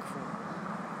到一棵。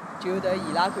就得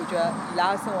伊拉感觉，伊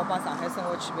拉生活帮上海生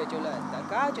活区别就辣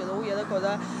搿搭。搿也就是我一直觉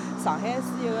着，上海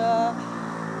是一个，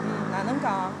哪能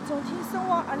讲？总体生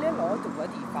活压力老大的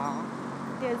地方，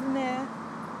但是呢，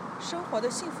生活的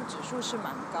幸福指数是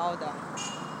蛮高的。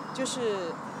就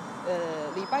是，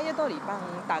礼拜一到礼拜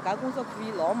五，大家工作可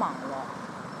以老忙了，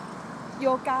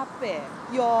要加班，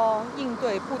要应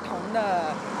对不同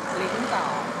的领导、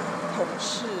同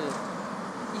事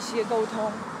一些沟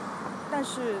通。但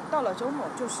是到了周末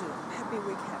就是 Happy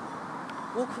Weekend，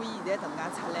 我可以现在等家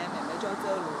出来慢慢叫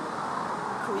走路，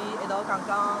可以一道讲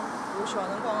讲我小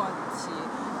辰光的事体，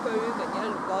关于搿日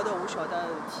路高头我晓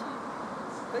得的事体，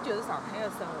搿就是上海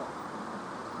的生活。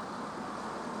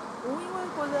我因为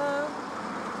觉着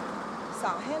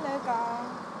上海来讲，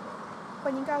拨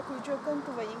人家感觉更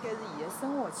多的应该是伊的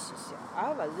生活气息，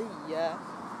而勿是伊的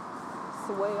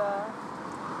所谓的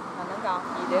哪能讲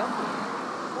现代化。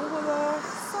我觉着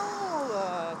生活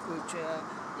的感觉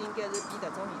应该是比迭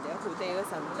种现代化对一个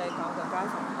城市来讲更加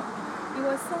重要，因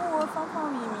为生活方方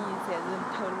面面侪是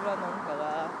透露了侬搿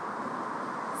个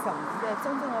城市的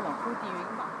真正的文化底蕴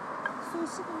嘛。陕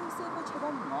西路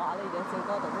375号，阿拉现在走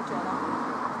到迭个教堂，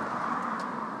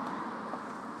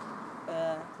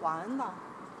华恩堂，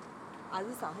也是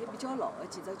上海比较老的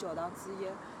几只教堂之一，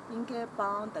应该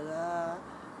帮迭个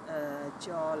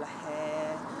叫辣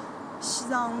海西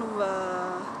藏路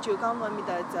的九江路埃面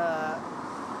搭一只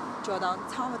教堂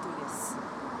差勿多历史，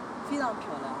非常漂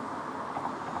亮。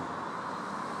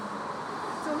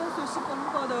走了陕西北路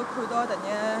高头，看到迭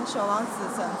眼小房子，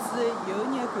甚至有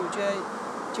眼感觉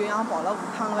就像跑了下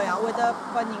趟个样，会得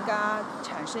拨人家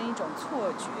产生一种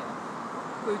错觉，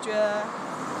感觉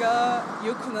搿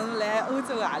有可能来欧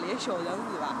洲何里个小城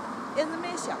市伐？还是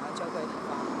蛮像个交关地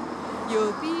方。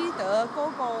右边迭个高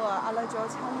高的，阿拉叫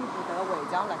昌黎路迭个围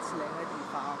墙立起来个地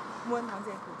方，马恩堂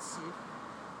再过去，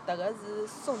迭个是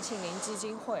宋庆龄基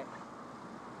金会。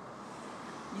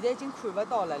现在已经看勿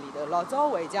到了里头，老早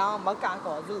围墙没介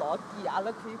高，是老低，阿拉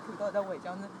可以看到迭围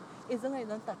墙是一层一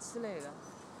层搭起来个，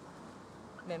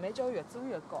慢慢叫越做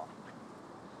越高。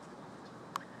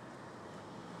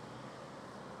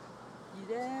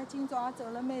现在今朝也走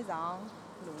了蛮长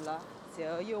路了，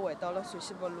然后又回到了陕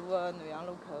西北路的南阳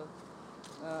路口。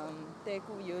对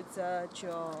过有只叫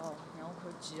让我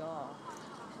看几号，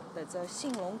迭只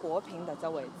兴隆果品迭只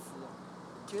位置，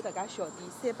就迭家小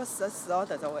店344号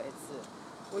迭只位置。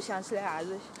我想起来还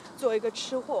是作为一个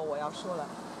吃货，我要说了，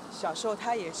小时候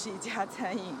它也是一家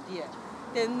餐饮店，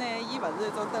但是呢，伊勿是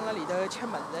一种蹲辣里头吃物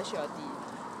事的小店，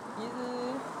伊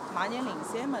是卖眼零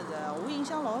散物事。我印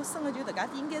象老深的就迭家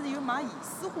店应该是有卖盐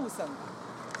水花生的。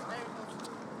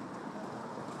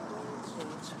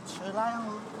吃哪样？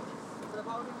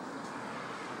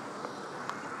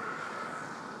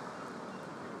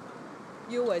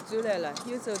又回转来了，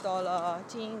又走到了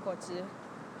金银国际、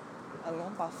恒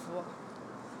隆百货，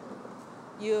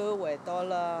又回到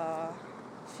了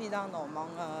非常闹忙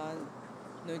的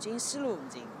南京西路附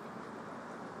近。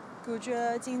感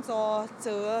觉今朝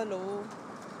走的路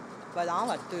勿长勿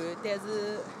短，但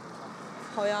是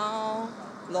好像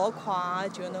老快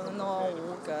就能拿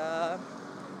我搿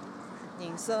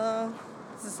人生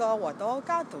至少活到介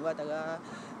大的迭个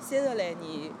30来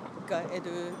年搿一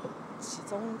段其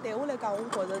中，对我来讲，我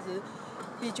觉着是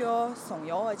比较重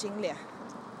要的经历，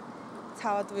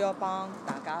差勿多要帮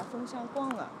大家分享光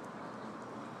了。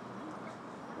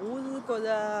我是觉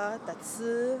着迭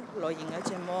次录音的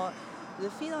节目是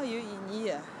非常有意义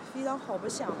的，非常好白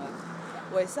相的。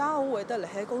为啥我会得辣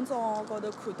海公众号高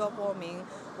头看到报名，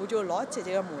我就老积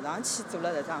极的马上去做了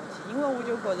迭桩事体，因为我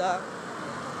就觉着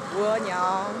我要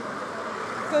让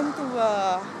更多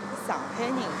的上海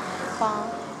人帮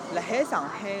辣海上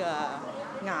海的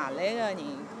外来的人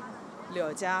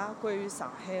了解关于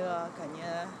上海的搿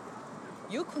眼，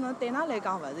有可能对㑚来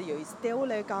讲勿是有意思，对我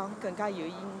来讲更加有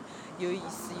意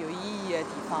思、有意义的地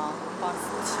方帮事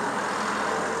体。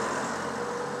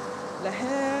辣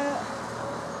海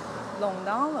弄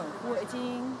堂文化已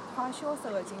经快消失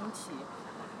的今天，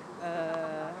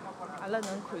阿拉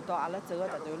能看到阿拉走的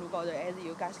迭段路高头还是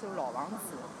有介许多老房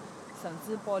子，甚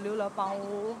至保留了帮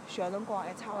我小辰光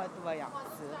还差勿多的样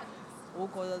子，我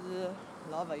觉着是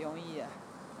老勿容易的。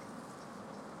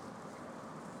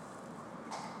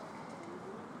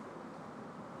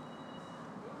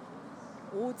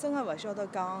我真的勿晓得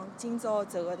讲今朝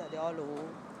走的迭条路，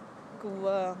过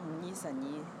个5年10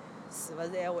年，是勿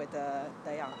是还会得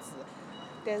迭样子？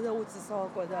但是我至少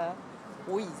觉着，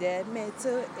我现在每走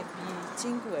一遍，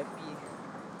经过一遍，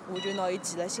我就拿伊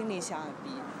记辣心里向一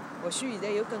遍。或许现在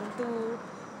有更多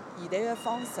现代的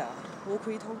方式，我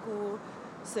可以通过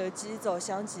手机、照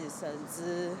相机，甚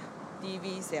至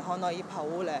DV， 侪好拿伊拍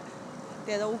下来。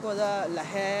但是我觉着辣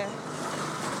海，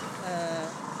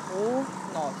我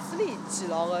脑子里记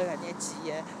牢的搿眼记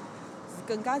忆是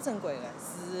更加珍贵的，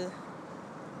是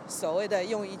所谓的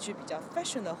用一句比较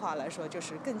fashion 的话来说，就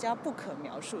是更加不可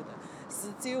描述的，是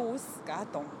只有我自家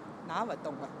懂，㑚勿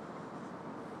懂的。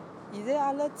现在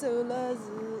阿拉走了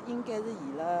应该是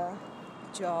沿了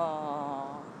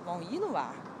叫奉贤路伐？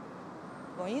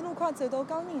奉贤路快走到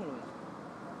江宁路了。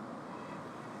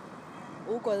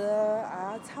我觉着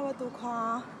也差勿多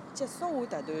快结束我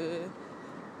迭段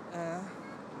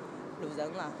路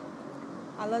程了。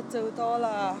阿拉走到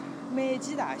了美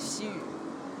琪大戏院，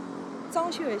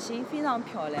装修的新，非常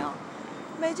漂亮。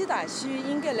美琪大戏院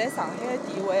应该辣上海的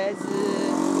地位是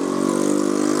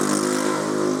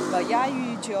勿亚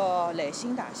于叫兰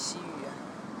心大戏院的。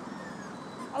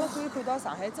阿拉可以看到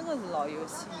上海真的是老有意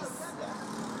思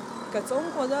的，搿种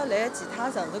觉着辣其他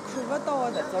城市看勿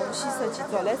到的搿种西式建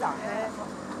筑，辣上海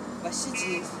勿稀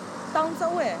奇，打只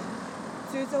弯、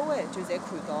转只弯就侪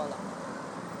看到了。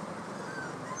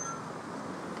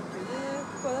就是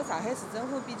觉着上海市政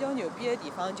府比较牛逼的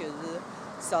地方，就是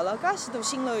造了介许多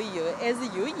新楼以后，还是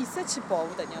有意识去保护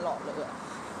迭眼老楼的，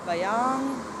勿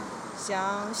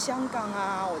像香港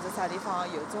啊或者啥地方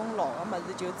有种老的物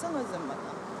事就真的是没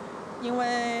了。因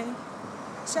为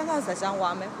香港实际上我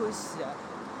也蛮欢喜的，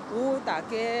我大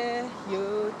概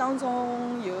当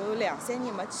中有2-3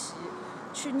年没去，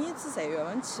去年子10月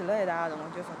份去了一趟，辰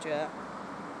光就发觉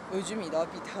完全味道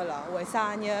变脱了。为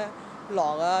啥呢？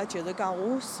老的就是讲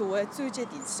我所谓最接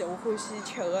地气，我欢喜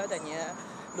吃的迭眼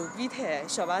路边摊、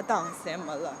小排档侪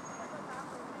没了。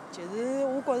就是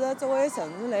我觉着作为城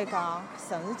市来讲，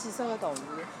城市建设的同时，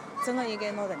真的应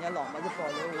该拿迭眼老物事保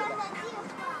留下来，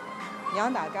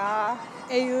让大家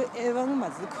还有一份物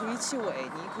事可以去怀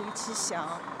念，可以去想。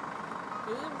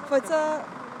否则，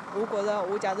我觉着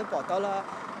我假如跑到了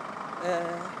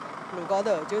路高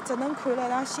头，就只能看了一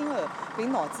趟新后，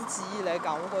凭脑子记忆来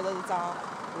讲，我觉着是桩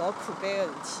老可悲的事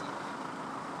体。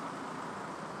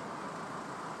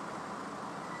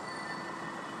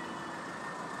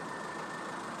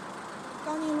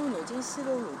江宁路南京西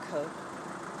路路口，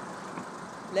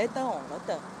来等红绿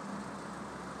灯。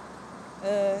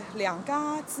2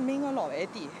家著名的老饭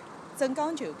店，镇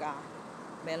江酒家、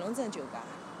万隆镇酒家。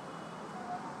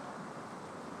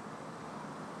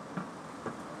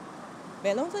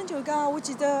万隆镇酒家，我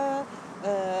记得，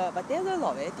勿单是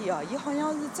老饭店哦，伊好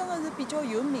像是真的是比较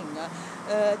有名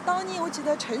的。当年我记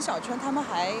得陈小春他们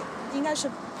还应该是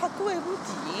拍过一部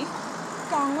电影，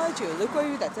讲的就是关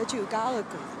于迭只酒家的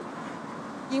故事。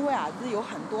因为也是有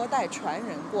很多代传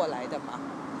人过来的嘛。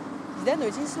现在南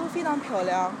京西路非常漂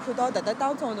亮，看到迭搭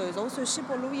当中段从陕西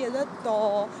北路一直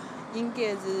到应该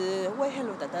是威海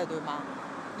路迭搭一段嘛，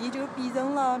伊就变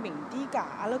成了名店街。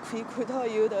阿拉可以看到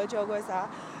有迭交关啥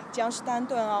江诗丹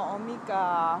顿啊、奥米伽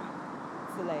啊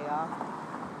之类的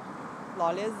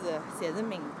劳力士，侪是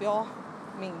名表、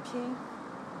名品。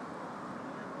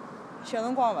小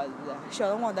辰光勿是，小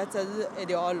辰光迭只是一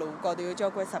条路高头有交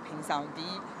关食品商店。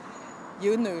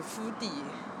有南府店，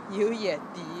有夜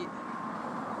店，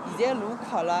现在路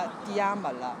扩了，店也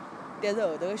没了，但是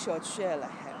后头个小区还辣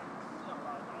海。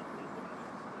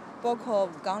包括吴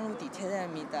江路地铁站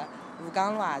面搭，吴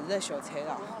江路也是个小菜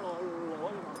场，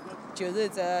就是一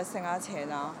只三家菜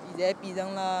场，现在变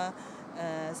成了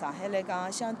上海来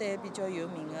讲相对比较有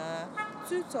名的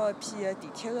最早一批的地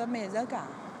铁的美食街，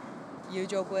有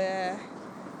交关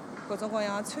各种各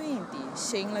样的餐饮店，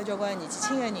吸引了交关年纪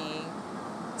轻的人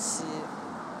去。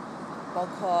包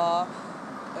括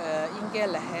应该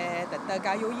辣海迭搭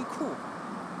家友谊库，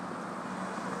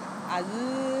也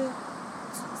是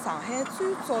上海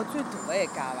最早最大的一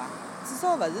家伐？至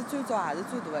少勿是最早，也是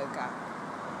最大的一家。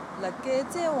辣盖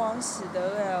再往前头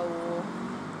的闲话，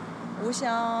我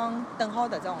想等好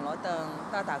迭只红绿灯，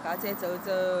带大家再走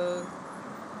走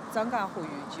张家花园，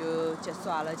就结束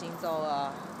阿拉今朝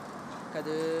的搿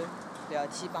段聊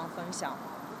天帮分享。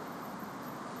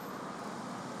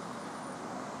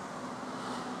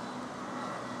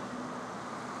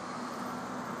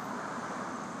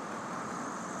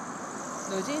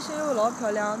南京西路老漂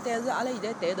亮，但是阿拉现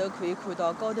在抬头可以看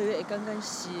到高头有一根根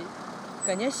线，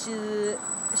搿日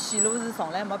线路是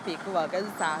从来没变过的，搿是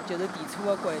啥？就是电车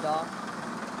的轨道。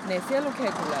南山路开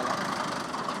过来了，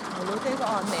马路对角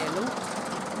南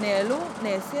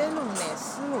山路、南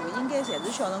水路应该侪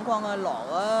是小辰光的老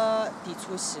的电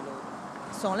车线路，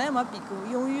从来没变过，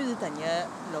永远是迭日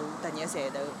路、迭日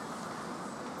站头。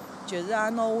就是也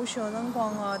拿我小辰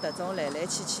光的迭种来来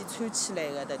去去串起来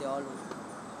的迭条路。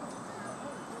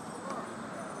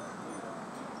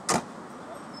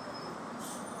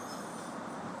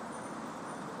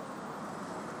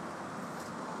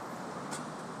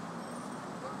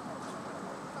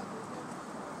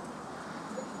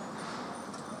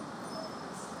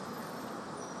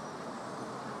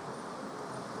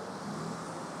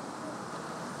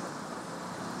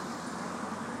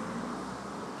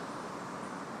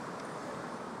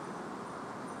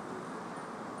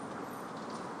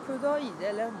看到现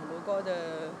在辣马路高头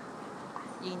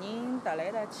行人踏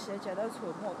来踏去的脚踏车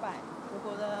摩拜，我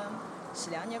觉着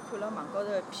前2日看了网高头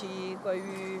一篇关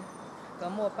于搿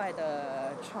摩拜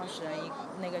的创始人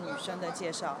那个女生的介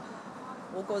绍，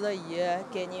我觉着伊的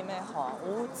概念蛮好。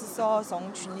我至少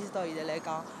从去年到现在来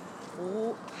讲，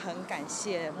我很感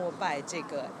谢摩拜这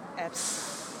个 apps。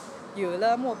有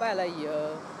了摩拜了以后，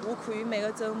我可以每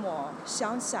个周末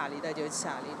想去何里搭就去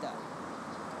何里搭。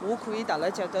我可以踏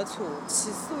了脚踏车去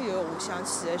所有我想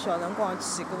去的小辰光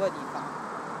去过的地方，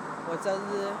或者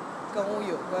是跟我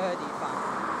有关的地方，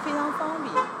非常方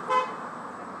便。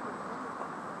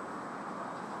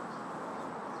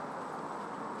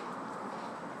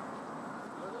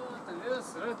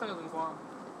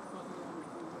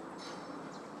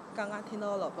刚刚听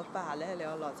到老伯伯也来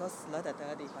聊老早住了迭搭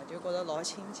个地方，就觉着老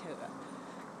亲切个。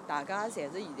大家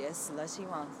侪是现在住了新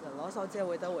房子，老少再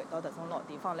会得回到迭种老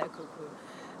地方来看看。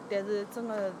但是真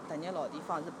个迭日老地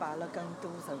方是拨阿拉更多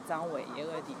成长回忆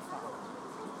个地方，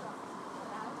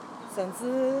甚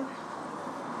至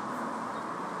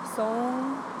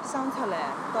从生出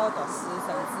来到读书，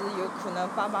甚至有可能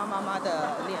爸爸妈妈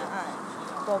的恋爱，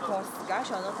包括自家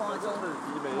小辰光那种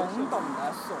懵懂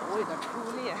的所谓的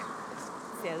初恋，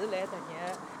侪是辣迭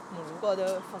日马路高头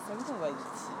发生过个事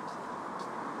体。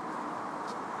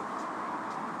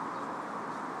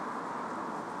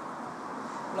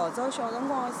老早小辰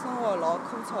光的生活老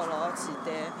枯燥、老简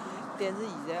单，但是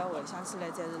现在回想起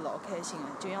来，侪是老开心的。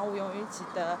就像我永远记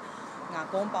得外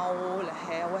公帮我辣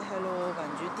海淮海路文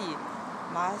具店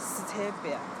买水彩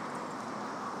笔。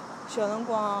小辰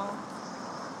光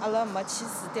阿拉没签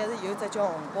书，但是有只叫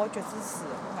红包橘子书，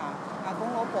外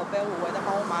公老宝贝，我会得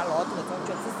帮我买老多搿种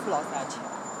橘子书老啥吃。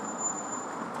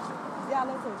现在阿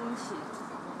拉走进去，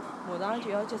马上就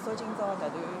要结束今朝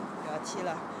搿段聊天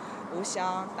了。我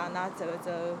想带㑚走走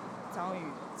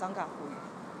张家花园。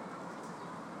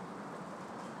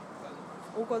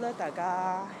我觉着大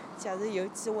家假如有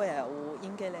机会闲话，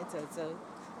应该来走走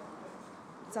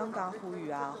张家花园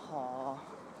也好，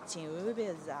静安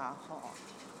别墅也好，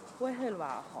淮海路也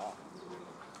好。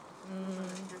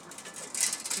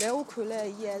在我看来，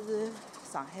伊还是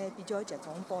上海比较集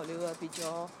中保留的比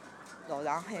较老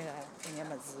上海的一眼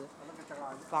物事，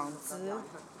房子、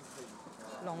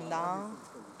弄堂。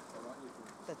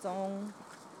迭种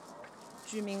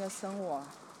居民的生活，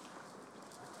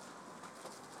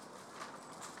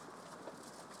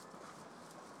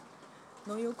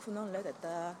侬有可能辣迭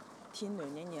搭天暖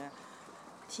热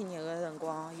个辰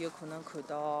光，有可能看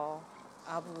到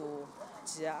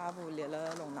几个阿婆立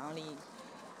辣弄堂里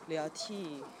聊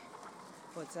天，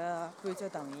或者搬着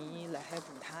藤椅辣海爬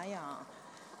太阳。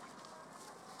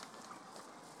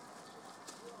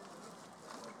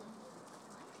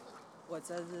或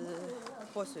者是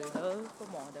剥蒜头、剥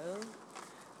毛头，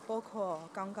包括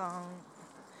刚刚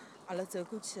阿拉走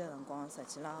过去的辰光，实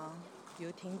际上有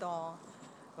听到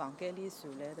房间里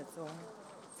传来迭种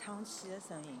唱戏的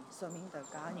声音，说明迭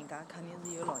家人家肯定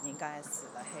是有老人家还住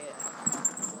辣海的。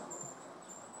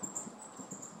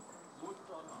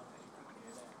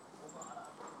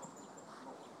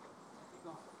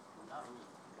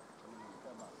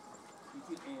已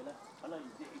经晚了，阿拉现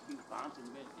在已经房准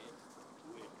备在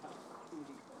晚上处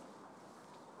理。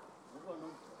如果侬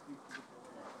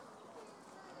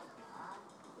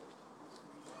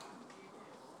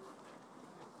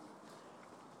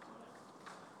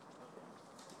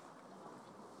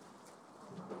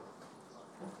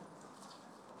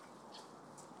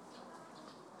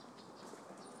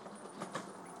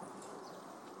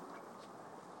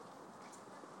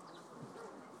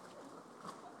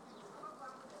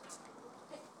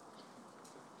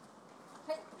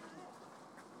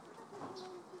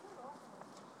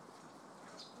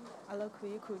阿拉可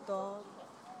以看到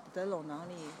搿搭弄堂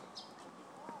里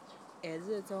还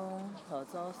是一种老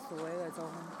早所谓的种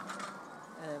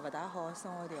勿大好的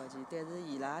生活条件，但是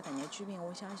伊拉搿眼居民，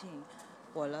我相信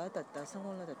活辣搿搭生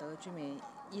活辣搿搭个居民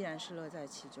依然是乐在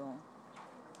其中。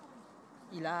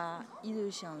伊拉依然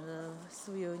享受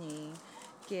所有人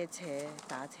拣菜、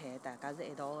打菜，大家是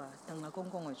一道个，蹲辣公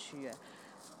共个区域，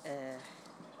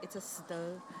一只水斗，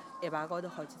一排高头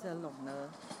好几只笼头，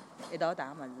一道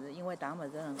汏物事。因为汏物事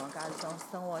个辰光，搿也是种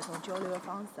生活一种交流个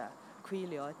方式，可以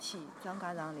聊天。张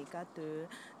家长离家短，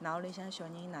㑚屋里向小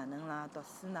人哪能啦？读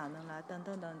书哪能啦？等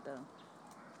等等等，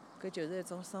搿就是一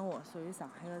种生活，属于上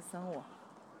海个生活。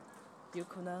有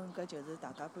可能搿就是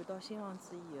大家搬到新房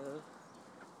子以后，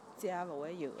再也勿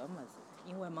会有个物事，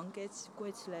因为门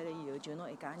关起来了以后，就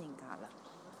侬一家人家了。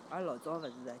而老早勿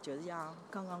是个，就是像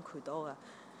刚刚看到个，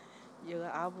一个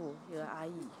阿婆，一个阿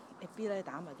姨，一边来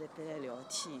汏物事，一边来聊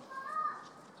天。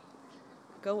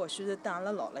搿或许是等阿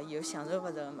拉老了以后享受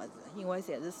勿着个物事，因为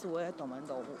侪是所谓个独门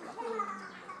独户了。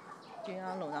就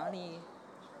像弄堂里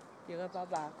有个爸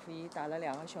爸可以带了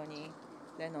2个小人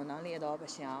来弄堂里一道白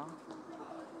相。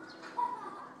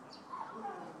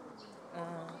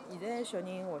现在小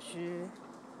人或许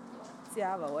再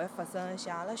也勿会发生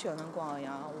像阿拉小辰光一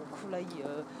样，下课了以后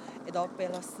一道背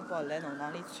了书包来弄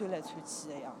堂里窜来窜去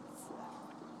的样子，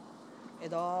一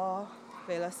道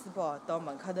背了书包到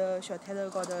门口头小摊头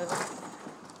高头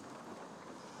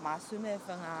买酸梅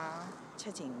粉啊、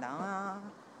吃劲糖啊、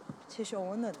吃小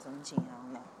馄饨这种景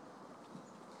象了。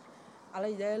阿拉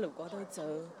现在路高头走，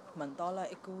闻到了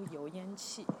一股油烟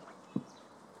气。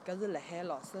搿是辣海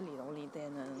老式联动里才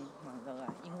能闻着个，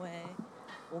因为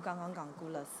我刚刚讲过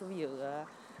了，所有个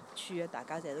区域大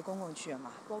家侪是公共区域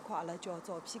嘛，包括阿拉叫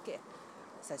照片间，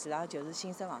实际上就是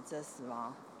新式房子个厨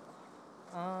房。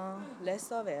来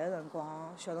烧饭个辰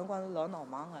光，小辰光是老闹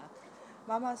忙个。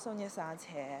妈妈烧热啥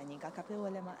菜，人家隔壁回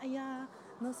来问，哎呀，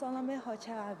侬烧了蛮好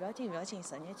吃啊，勿要紧勿要紧，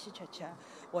昨日去吃吃。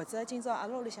或者今朝阿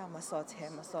拉屋里向没烧菜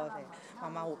没烧饭，妈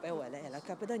妈下班回来了，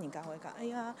隔壁头人家会讲，哎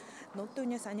呀，侬端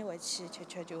热啥日回去吃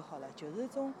吃就好了，就是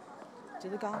种，就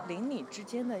是讲邻里之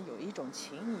间的有一种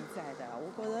情谊在的。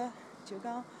我觉着就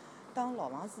讲，当老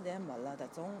房时代没了，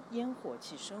搿种烟火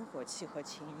气、生活气和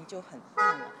情谊就很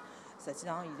淡了。实际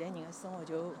上，现在人的生活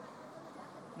就，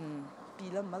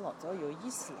变了没老早有意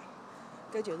思了。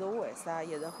搿就是我为啥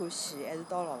一直欢喜，还是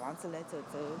到老房子来走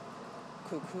走、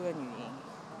看看的原因。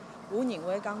我认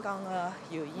为刚刚的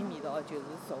有益味道就是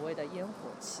所谓的烟火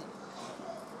气，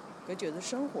搿就是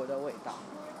生活的味道，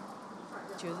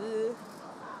就是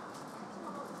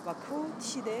勿可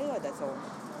替代的那种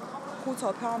花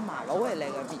钞票买勿回来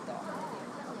的味道。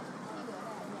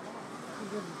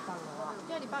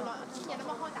叫礼拜六，今日那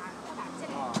么好打起来，好打起来。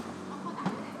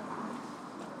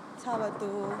差勿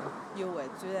多又回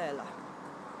转来了，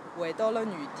回到了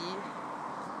原点。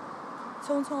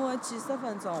匆匆的几十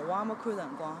分钟，我也没看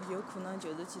辰光，有可能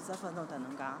就是几十分钟搿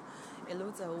能介一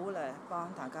路走下来，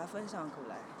帮大家分享过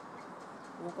来。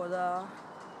我觉着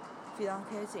非常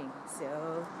开心，随后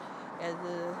还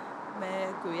是蛮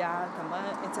感谢搿么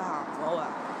一只项目的。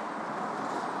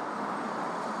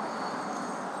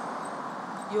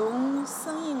用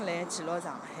声音来记录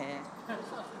上海，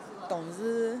同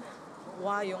时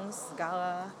我也用自家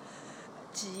的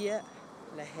记忆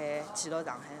辣海记录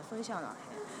上海，分享上海。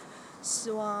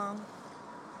希望，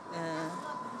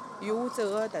与我走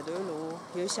的迭段路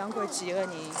有相关记忆的人，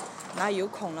㑚有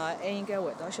空了还应该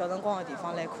回到小辰光的地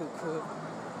方来看看。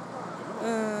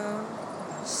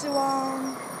希望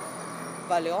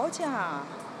勿了解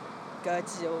搿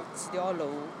几条路，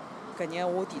搿日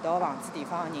我提到房子地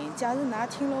方的人，假如㑚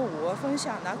听了我的分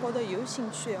享，㑚觉得有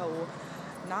兴趣的话，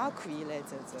㑚也可以来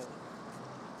走走。